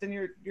know then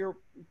you're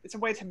it's a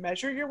way to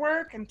measure your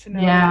work and to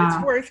know that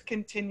it's worth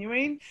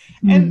continuing.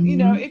 And you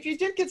know, if you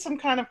did get some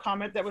kind of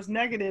comment that was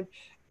negative,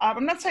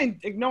 I'm not saying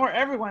ignore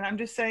everyone. I'm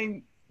just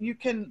saying you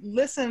can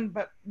listen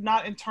but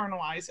not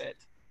internalize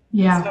it.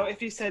 Yeah. So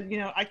if you said, you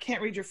know, I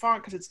can't read your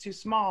font because it's too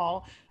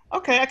small.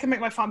 Okay, I can make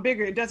my font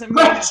bigger. It doesn't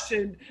mean I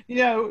should, you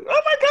know,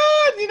 oh my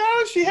God, you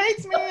know, she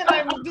hates me and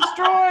I'm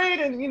destroyed.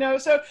 And, you know,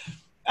 so,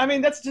 I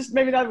mean, that's just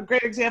maybe not a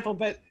great example,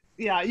 but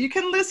yeah, you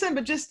can listen,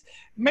 but just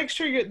make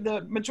sure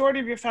the majority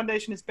of your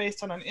foundation is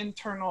based on an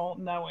internal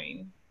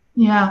knowing.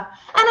 Yeah. And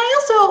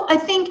I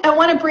think I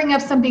want to bring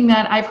up something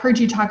that I've heard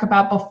you talk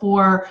about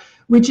before,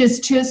 which is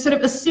to sort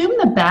of assume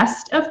the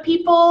best of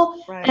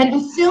people and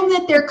assume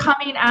that they're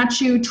coming at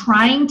you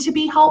trying to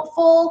be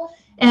helpful.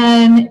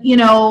 and, you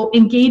know,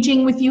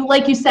 engaging with you.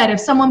 Like you said, if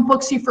someone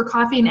books you for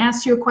coffee and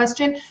asks you a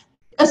question,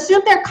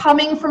 assume they're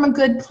coming from a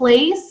good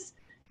place,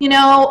 you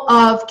know,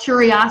 of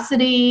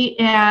curiosity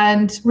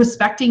and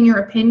respecting your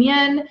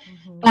opinion.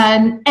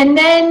 And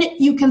then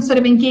you can sort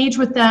of engage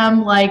with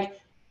them like,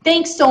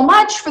 thanks so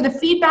much for the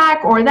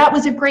feedback, or that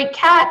was a great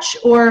catch,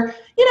 or,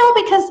 you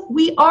know, because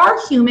we are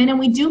human and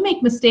we do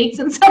make mistakes,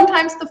 and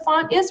sometimes the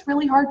font is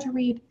really hard to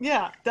read.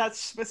 Yeah,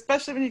 that's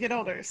especially when you get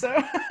older.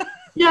 So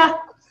Yeah.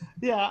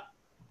 Yeah,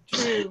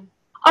 true.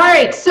 All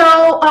right,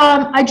 so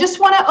I just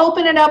want to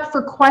open it up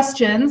for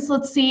questions.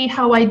 Let's see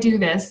how I do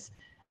this.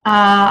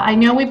 I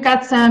know we've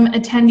got some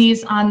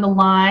attendees on the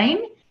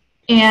line,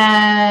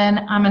 and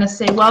I'm going to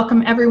say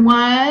welcome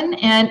everyone.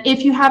 And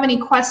if you have any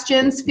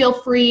questions, feel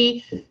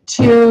free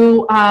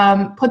to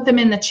put them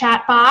in the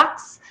chat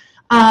box.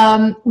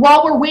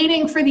 While we're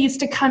waiting for these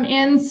to come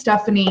in,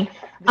 Stephanie,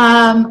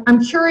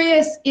 I'm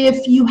curious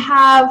if you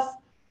have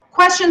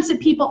questions that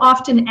people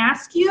often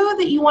ask you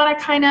that you want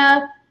to kind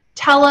of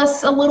tell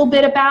us a little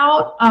bit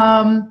about.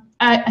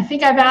 I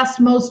think I've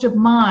asked most of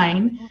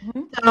mine.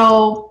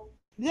 So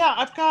yeah,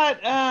 I've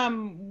got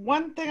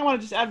one thing I want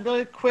to just add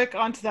really quick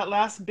onto that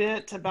last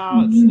bit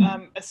about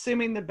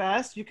assuming the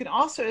best. You can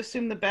also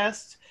assume the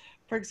best,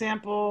 for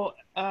example,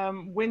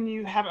 when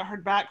you haven't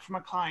heard back from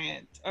a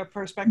client, a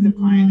prospective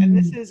client. And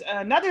this is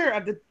another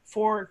of the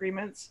 4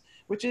 agreements,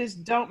 which is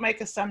don't make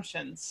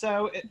assumptions.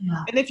 So,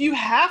 and if you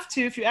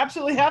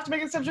absolutely have to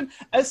make an assumption,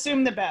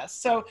 assume the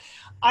best. So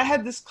I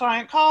had this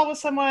client call with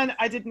someone.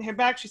 I didn't hear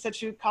back. She said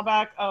she would call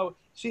back. Oh,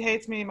 she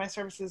hates me. My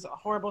service is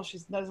horrible. She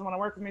doesn't want to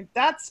work with me.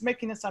 That's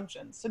making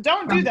assumptions. So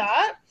don't do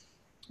that.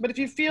 But if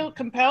you feel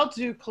compelled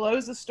to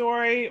close the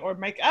story or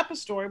make up a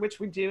story,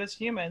 which we do as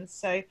humans,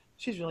 say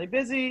she's really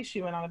busy.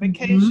 She went on a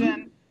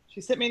vacation.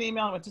 She sent me an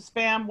email and went to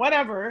spam,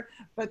 whatever.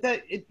 But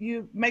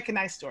you make a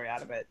nice story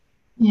out of it.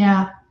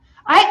 Yeah.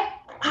 I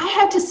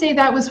had to say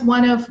that was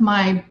one of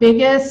my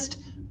biggest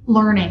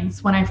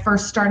learnings when I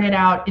first started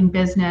out in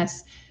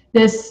business.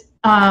 This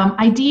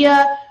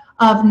idea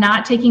of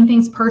not taking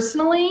things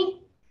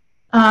personally.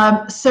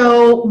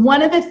 So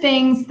one of the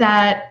things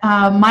that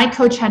my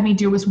coach had me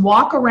do was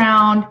walk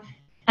around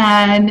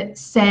and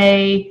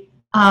say,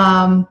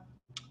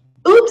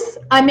 oops,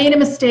 I made a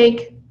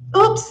mistake.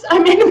 Oops, I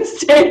made a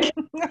mistake.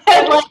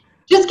 And like,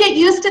 just get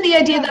used to the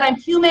idea that I'm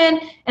human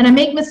and I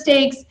make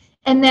mistakes.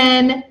 And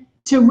then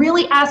to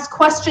really ask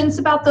questions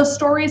about those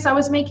stories I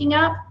was making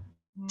up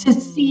to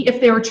see if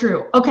they were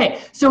true.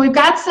 Okay, so we've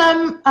got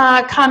some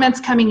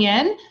comments coming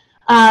in.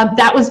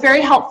 That was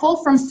very helpful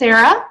from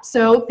Sarah,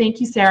 so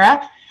thank you,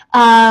 Sarah.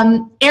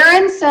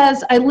 Erin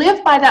says, I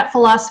live by that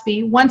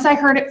philosophy. Once I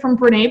heard it from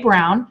Brene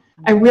Brown,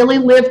 I really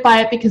live by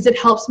it because it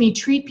helps me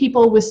treat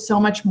people with so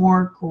much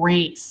more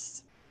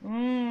grace.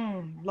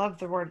 Love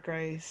the word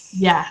grace.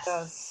 Yes. It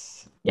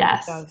does.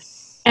 Yes. It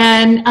does.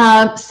 And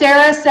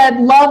Sarah said,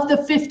 love the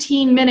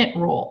 15-minute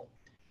rule.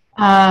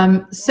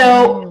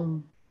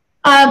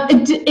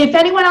 If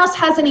anyone else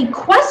has any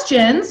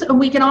questions,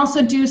 we can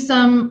also do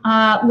some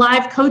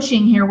live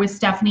coaching here with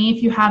Stephanie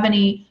if you have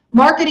any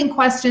marketing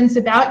questions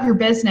about your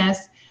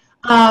business.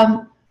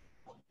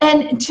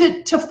 And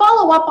to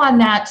follow up on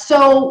that,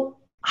 so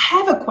I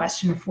have a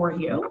question for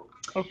you.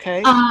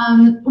 Okay.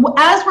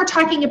 As we're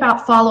talking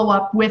about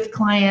follow-up with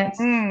clients,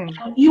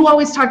 you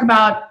always talk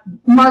about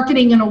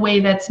marketing in a way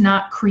that's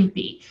not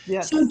creepy.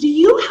 Yes. So do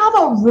you have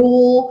a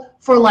rule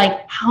for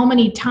like how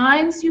many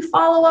times you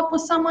follow up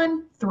with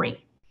someone?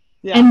 3.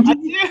 Yeah, and I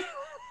do.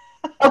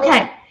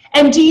 Okay.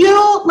 And do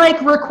you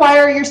like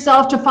require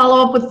yourself to follow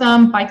up with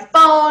them by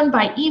phone,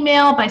 by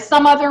email, by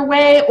some other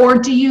way? Or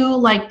do you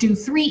like do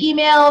 3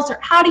 emails, or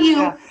how do you?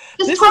 Yeah.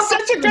 This is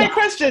such a great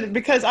question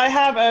because I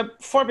have a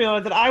formula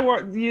that I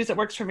use that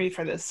works for me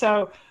for this.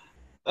 So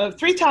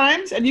 3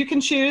 times, and you can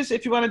choose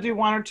if you want to do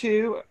 1 or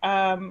 2.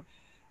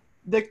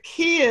 The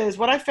key is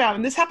what I found,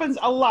 and this happens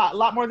a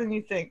lot more than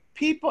you think.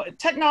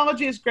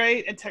 Technology is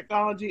great and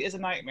technology is a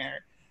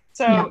nightmare.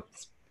 So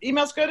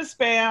emails go to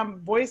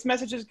spam, voice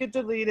messages get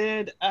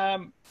deleted.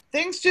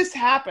 Things just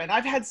happen.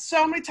 I've had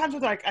so many times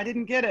with like, I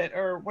didn't get it,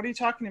 or what are you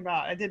talking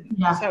about? I didn't.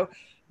 Yeah. So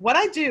what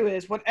I do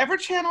is whatever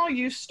channel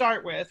you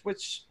start with,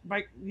 which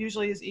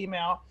usually is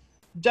email,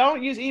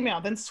 don't use email,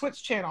 then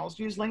switch channels.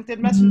 Use LinkedIn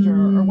Messenger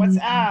or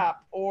WhatsApp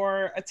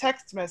or a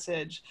text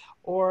message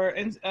or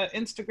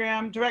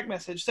Instagram direct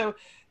message. So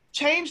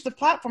change the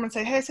platform and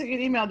say, hey, I sent you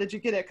an email. Did you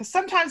get it? Because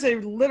sometimes they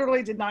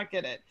literally did not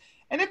get it.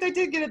 And if they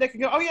did get it, they could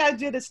go, oh yeah, I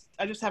did this.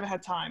 I just haven't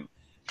had time.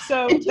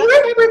 So do you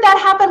remember that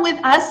happened with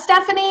us,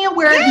 Stephanie,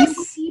 where you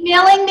were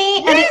emailing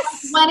me and it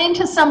went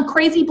into some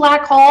crazy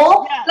black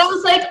hole? Yes. And I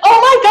was like,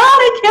 oh my God,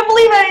 I can't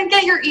believe I didn't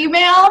get your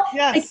email.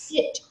 Yes.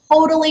 Like, it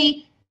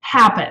totally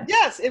happened.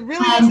 Yes, it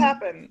really does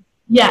happen.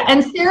 Yeah,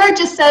 and Sarah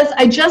just says,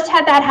 I just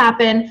had that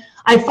happen.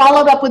 I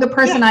followed up with a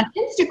person on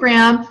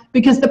Instagram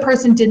because the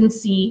person didn't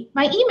see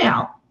my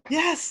email.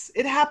 Yes,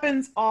 it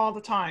happens all the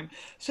time.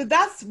 So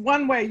that's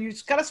one way. You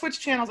just got to switch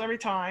channels every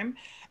time.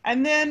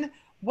 And then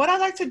what I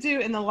like to do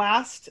in the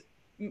last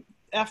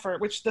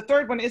effort, which the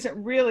third one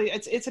isn't really,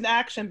 it's an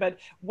action, but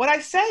what I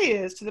say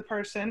is to the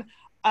person,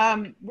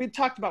 we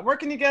talked about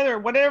working together or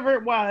whatever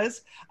it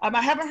was.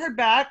 I haven't heard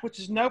back, which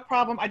is no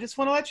problem. I just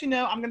want to let you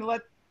know I'm going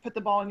to put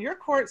the ball in your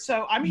court.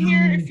 So I'm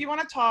here if you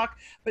want to talk,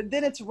 but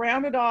then it's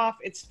rounded off,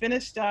 it's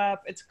finished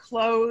up, it's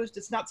closed.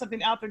 It's not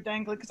something out there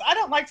dangling, because I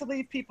don't like to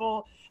leave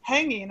people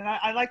hanging, and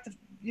I like to,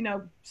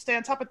 stay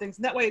on top of things.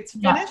 And that way it's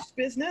finished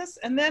business,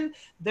 and then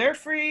they're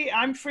free,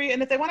 I'm free.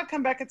 And if they want to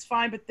come back, it's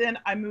fine, but then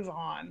I move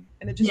on,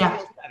 and it just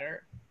feels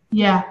better.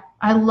 Yeah,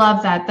 I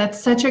love that. That's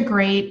such a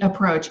great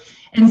approach.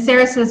 And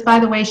Sarah says, by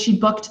the way, she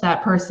booked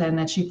that person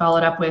that she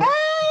followed up with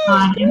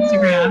on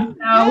Instagram.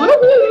 So,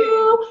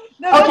 woo-hoo.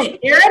 Okay,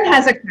 Erin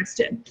has a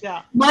question.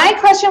 Yeah. My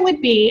question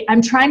would be,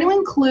 I'm trying to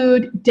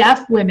include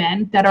deaf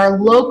women that are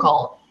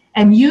local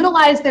and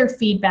utilize their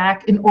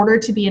feedback in order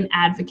to be an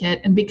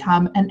advocate and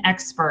become an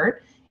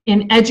expert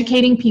in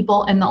educating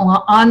people in the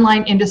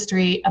online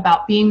industry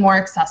about being more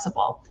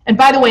accessible. And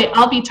by the way,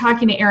 I'll be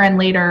talking to Erin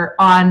later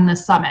on the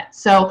summit,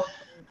 so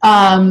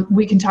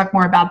we can talk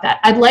more about that.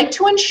 I'd like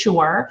to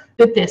ensure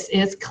that this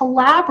is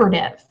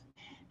collaborative.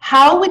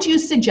 How would you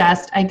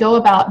suggest I go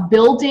about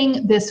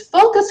building this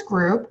focus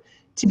group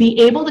to be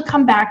able to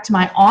come back to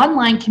my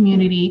online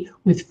community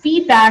with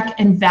feedback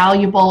and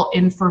valuable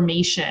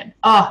information?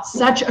 Oh,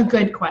 such a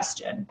good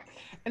question.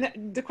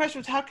 And the question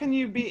was, how can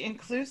you be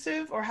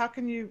inclusive, or how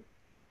can you?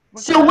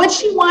 So what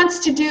she wants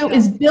to do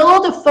is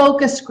build a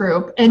focus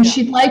group, and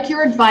she'd like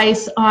your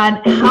advice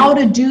on how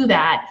to do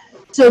that,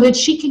 so that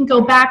she can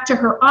go back to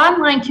her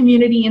online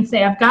community and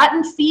say, I've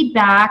gotten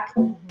feedback,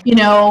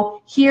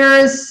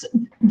 here's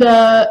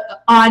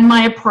on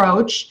my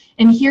approach,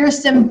 and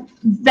here's some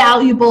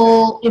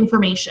valuable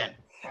information.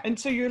 And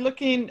so you're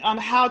looking on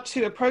how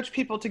to approach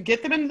people to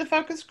get them into the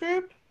focus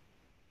group?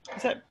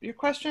 Is that your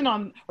question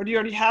or do you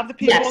already have the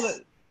people? Yes.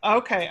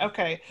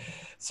 Okay.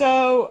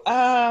 So,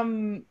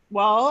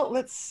 well,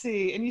 let's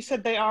see. And you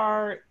said they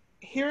are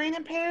hearing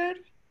impaired?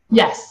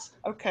 Yes.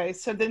 Okay,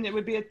 so then it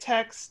would be a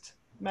text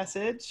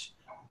message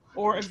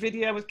or a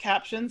video with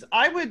captions.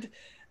 I would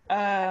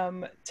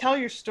tell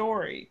your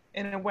story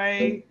in a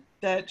way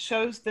that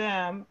shows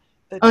them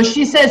that. Oh,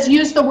 she says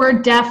use the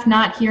word deaf,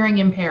 not hearing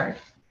impaired.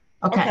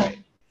 Okay.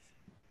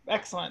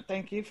 Excellent.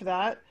 Thank you for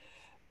that.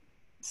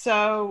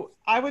 So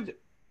I would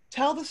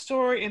tell the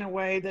story in a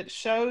way that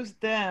shows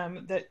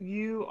them that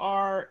you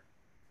are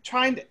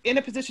in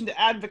a position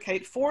to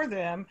advocate for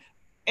them,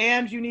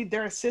 and you need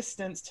their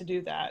assistance to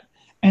do that.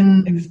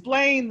 And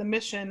explain the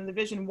mission and the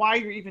vision, why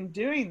you're even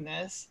doing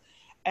this,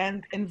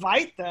 and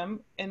invite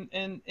them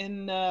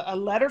in a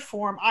letter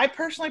form. I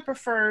personally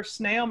prefer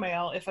snail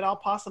mail, if at all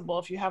possible,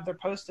 if you have their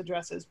post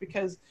addresses,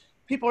 because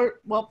people are,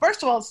 well,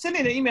 first of all,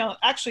 sending an email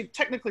actually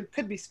technically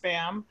could be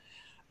spam,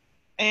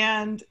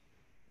 and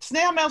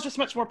snail mail is just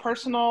much more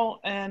personal.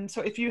 And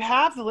so if you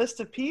have the list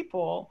of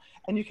people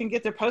and you can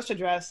get their post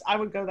address, I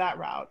would go that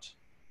route.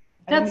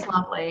 That's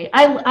lovely.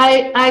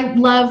 I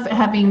love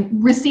having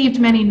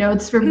received many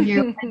notes from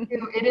you.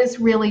 It is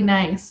really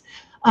nice.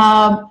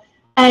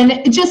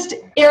 And just,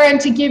 Erin,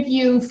 to give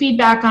you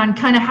feedback on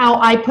kind of how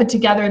I put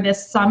together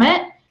this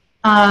summit,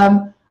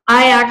 I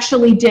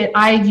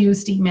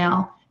used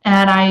email,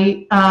 and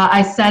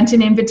I sent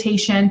an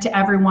invitation to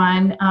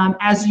everyone,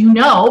 as you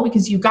know,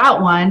 because you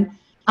got one,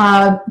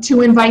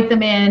 to invite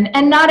them in.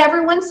 And not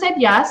everyone said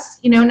yes.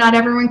 Not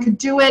everyone could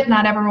do it.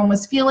 Not everyone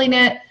was feeling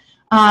it.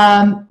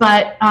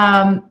 But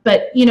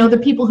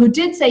the people who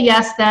did say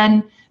yes,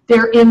 then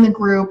they're in the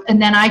group.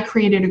 And then I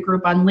created a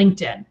group on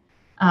LinkedIn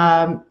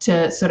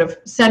to sort of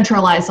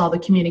centralize all the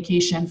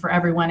communication for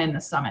everyone in the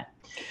summit.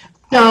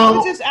 So I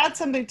would just add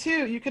something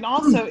too. You can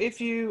also,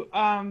 if you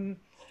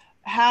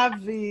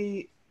have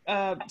the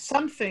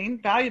something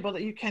valuable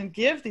that you can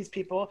give these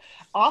people,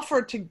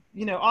 offer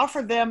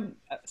them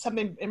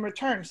something in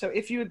return. So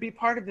if you would be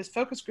part of this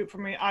focus group for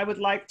me, I would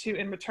like to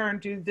in return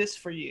do this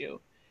for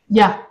you.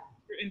 Yeah.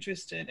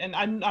 Interested, and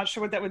I'm not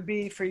sure what that would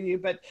be for you,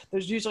 but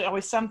there's usually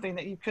always something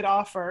that you could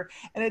offer,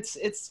 and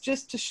it's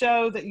just to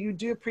show that you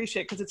do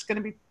appreciate, because it's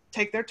going to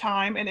take their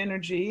time and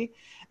energy,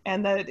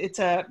 and that it's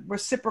a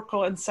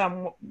reciprocal in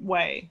some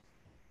way.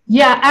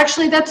 Yeah,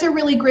 actually, that's a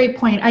really great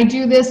point. I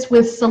do this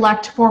with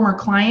select former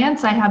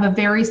clients. I have a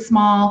very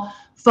small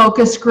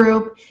focus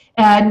group,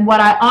 and what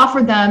I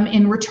offer them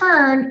in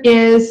return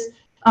is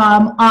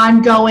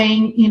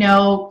ongoing,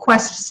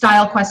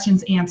 style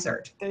questions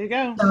answered. There you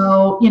go.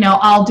 So,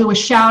 I'll do a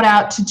shout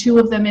out to 2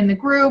 of them in the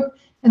group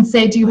and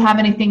say, do you have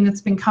anything that's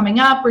been coming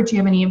up, or do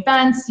you have any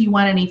events? Do you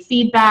want any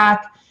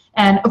feedback?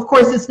 And of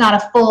course, it's not a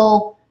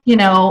full,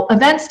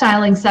 event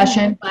styling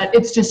session, but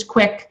it's just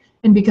quick.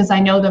 And because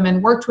I know them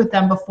and worked with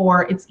them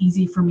before, it's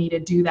easy for me to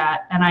do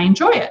that, and I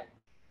enjoy it.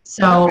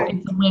 So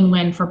It's a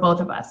win-win for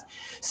both of us.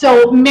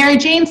 So Mary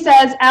Jane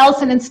says,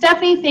 Allison and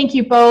Stephanie, thank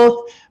you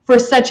both for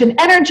such an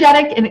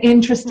energetic and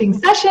interesting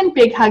session.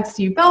 Big hugs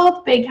to you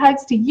both. Big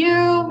hugs to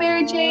you,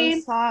 Mary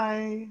Jane.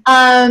 Hi.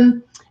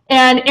 And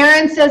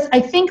Erin says,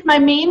 I think my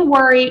main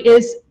worry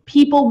is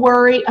people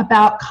worry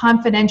about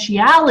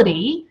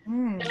confidentiality.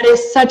 That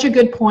is such a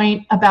good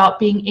point about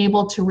being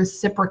able to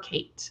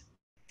reciprocate.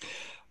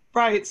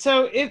 Right.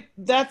 So if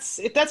that's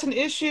an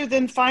issue,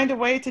 then find a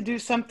way to do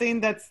something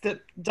that's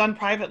done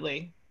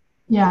privately,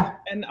 Yeah.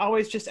 and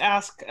always just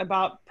ask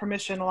about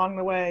permission along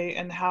the way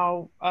and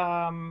how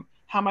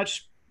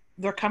much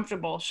they're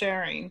comfortable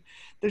sharing.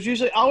 There's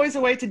usually always a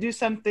way to do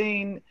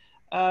something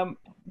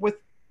with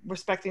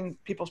respecting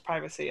people's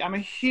privacy. I'm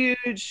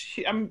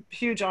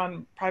huge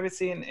on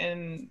privacy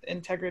and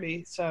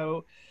integrity.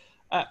 So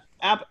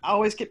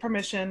always get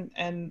permission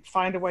and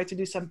find a way to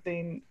do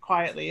something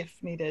quietly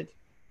if needed.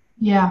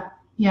 Yeah,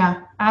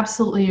 yeah,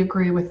 absolutely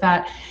agree with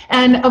that.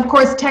 And of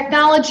course,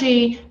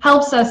 technology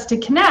helps us to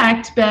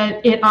connect,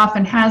 but it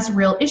often has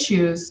real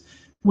issues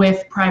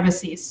with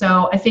privacy.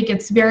 So I think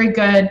it's very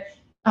good,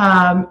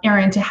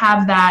 Erin, to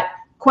have that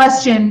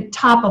question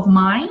top of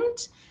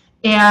mind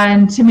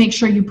and to make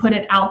sure you put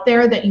it out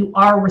there that you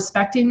are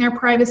respecting their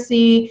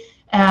privacy,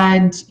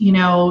 and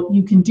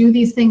you can do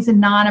these things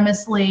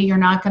anonymously. You're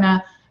not going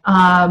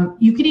to,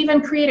 you could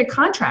even create a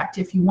contract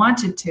if you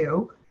wanted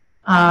to.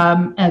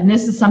 And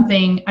this is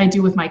something I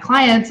do with my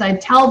clients. I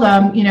tell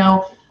them,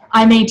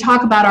 I may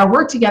talk about our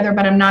work together,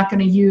 but I'm not going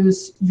to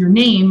use your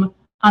name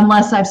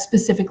unless I've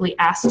specifically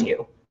asked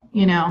you,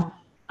 and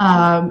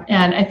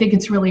I think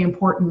it's really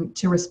important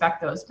to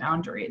respect those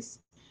boundaries.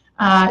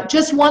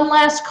 Just one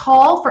last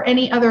call for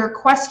any other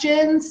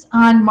questions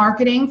on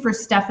marketing for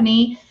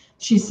Stephanie.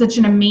 She's such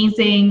an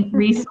amazing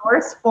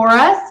resource for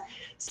us.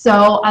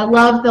 So I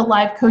love the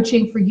live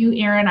coaching for you,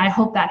 Erin. I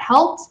hope that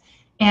helped.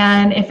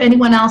 And if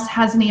anyone else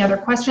has any other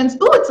questions,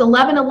 it's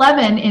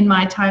 11:11 in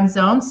my time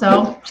zone,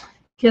 so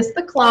kiss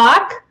the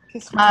clock.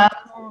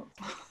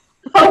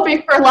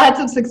 Hoping for lots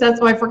of success.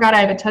 Oh, I forgot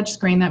I have a touch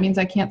screen. That means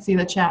I can't see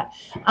the chat.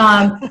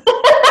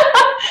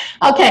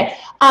 Okay.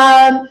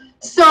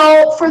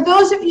 So for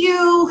those of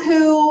you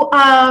who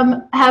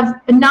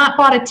have not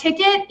bought a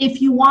ticket,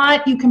 if you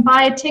want, you can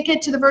buy a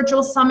ticket to the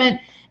virtual summit,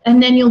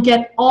 and then you'll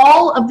get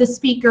all of the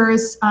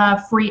speakers'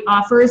 free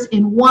offers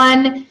in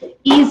one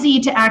easy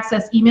to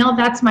access email.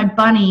 That's my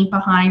bunny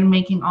behind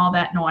making all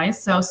that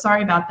noise, so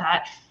sorry about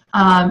that.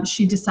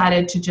 She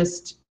decided to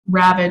just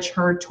ravage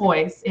her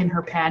toys in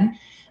her pen.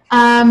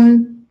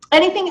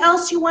 Anything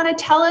else you want to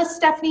tell us,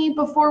 Stephanie,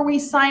 before we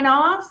sign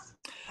off?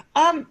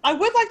 I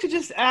would like to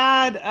just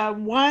add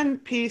one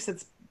piece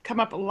that's come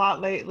up a lot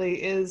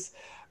lately is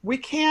we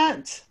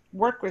can't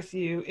work with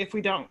you if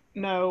we don't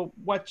know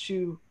what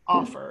you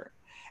offer.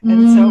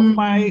 And so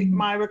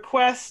my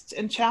request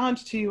and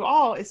challenge to you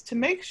all is to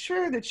make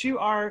sure that you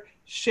are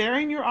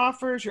sharing your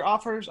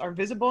offers are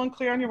visible and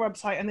clear on your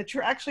website, and that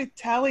you're actually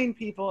telling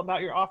people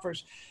about your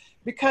offers.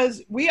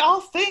 Because we all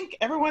think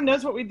everyone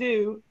knows what we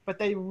do, but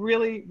they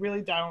really,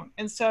 really don't.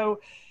 And so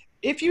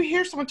if you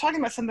hear someone talking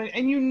about something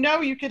and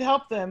you could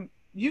help them,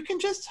 you can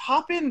just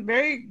hop in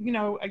very,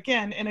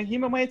 again, in a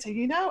human way and say,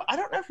 I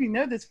don't know if you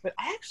know this, but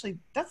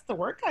that's the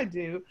work I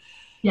do.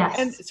 Yes.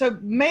 And so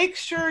make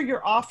sure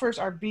your offers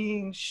are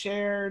being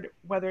shared,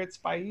 whether it's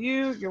by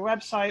you, your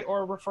website,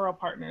 or referral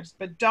partners.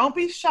 But don't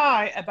be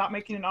shy about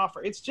making an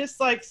offer. It's just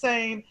like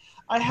saying,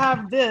 I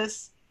have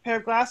this pair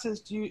of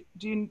glasses.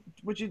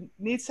 Would you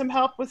need some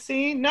help with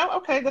seeing? No?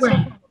 Okay. That's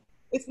right.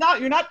 It's not,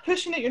 you're not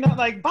pushing it. You're not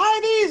like, buy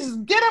these,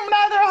 get them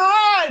now, they're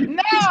hot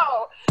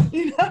now.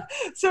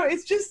 So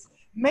it's just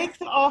make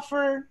the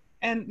offer,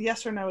 and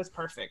yes or no is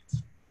perfect.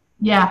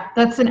 Yeah,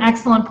 that's an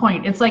excellent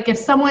point. It's like if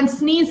someone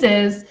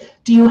sneezes,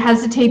 do you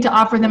hesitate to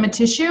offer them a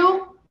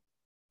tissue?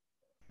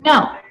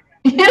 No.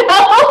 Good example.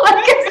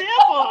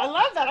 I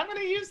love that. I'm going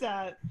to use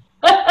that.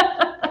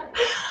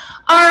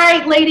 All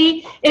right,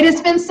 lady. It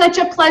has been such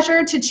a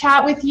pleasure to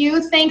chat with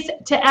you. Thanks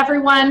to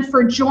everyone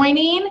for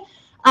joining.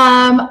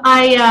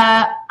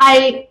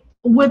 I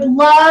would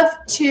love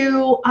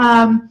to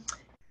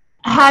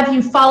have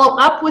you follow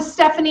up with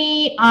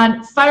Stephanie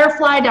on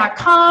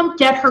firefly.com.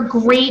 Get her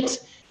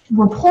great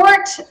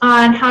report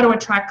on how to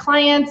attract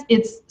clients.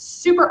 It's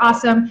super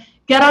awesome.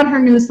 Get on her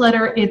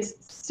newsletter. It's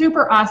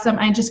super awesome.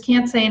 I just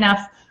can't say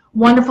enough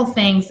wonderful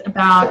things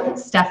about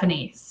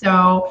Stephanie.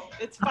 So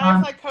it's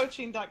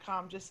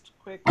fireflycoaching.com. Just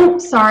quick. Oh,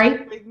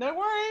 sorry. No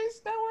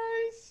worries. No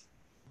worries.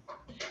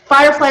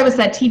 Firefly was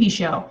that TV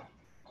show.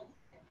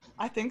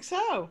 I think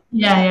so.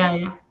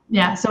 Yeah.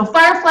 So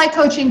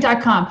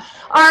fireflycoaching.com.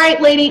 All right,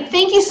 lady.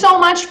 Thank you so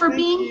much for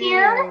being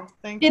here.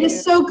 Thank you. It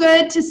is so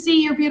good to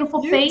see your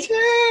beautiful face. You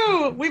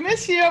too. We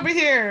miss you over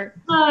here.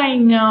 I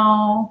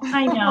know.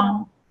 I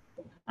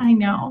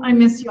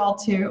miss you all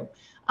too.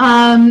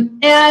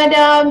 And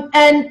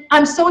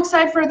I'm so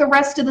excited for the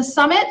rest of the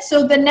summit.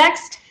 So the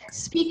next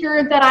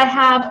speaker that I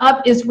have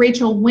up is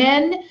Rachel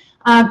Wynn.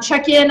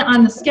 Check in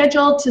on the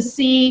schedule to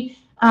see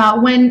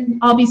when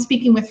I'll be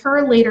speaking with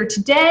her later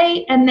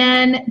today, and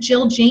then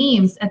Jill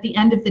James at the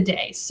end of the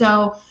day.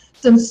 So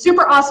some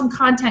super awesome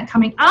content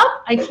coming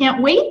up. I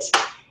can't wait.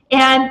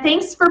 And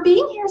thanks for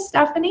being here,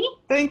 Stephanie.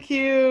 Thank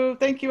you.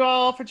 Thank you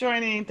all for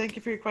joining. Thank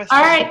you for your questions.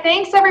 All right.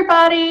 Thanks,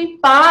 everybody.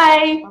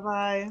 Bye.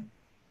 Bye-bye.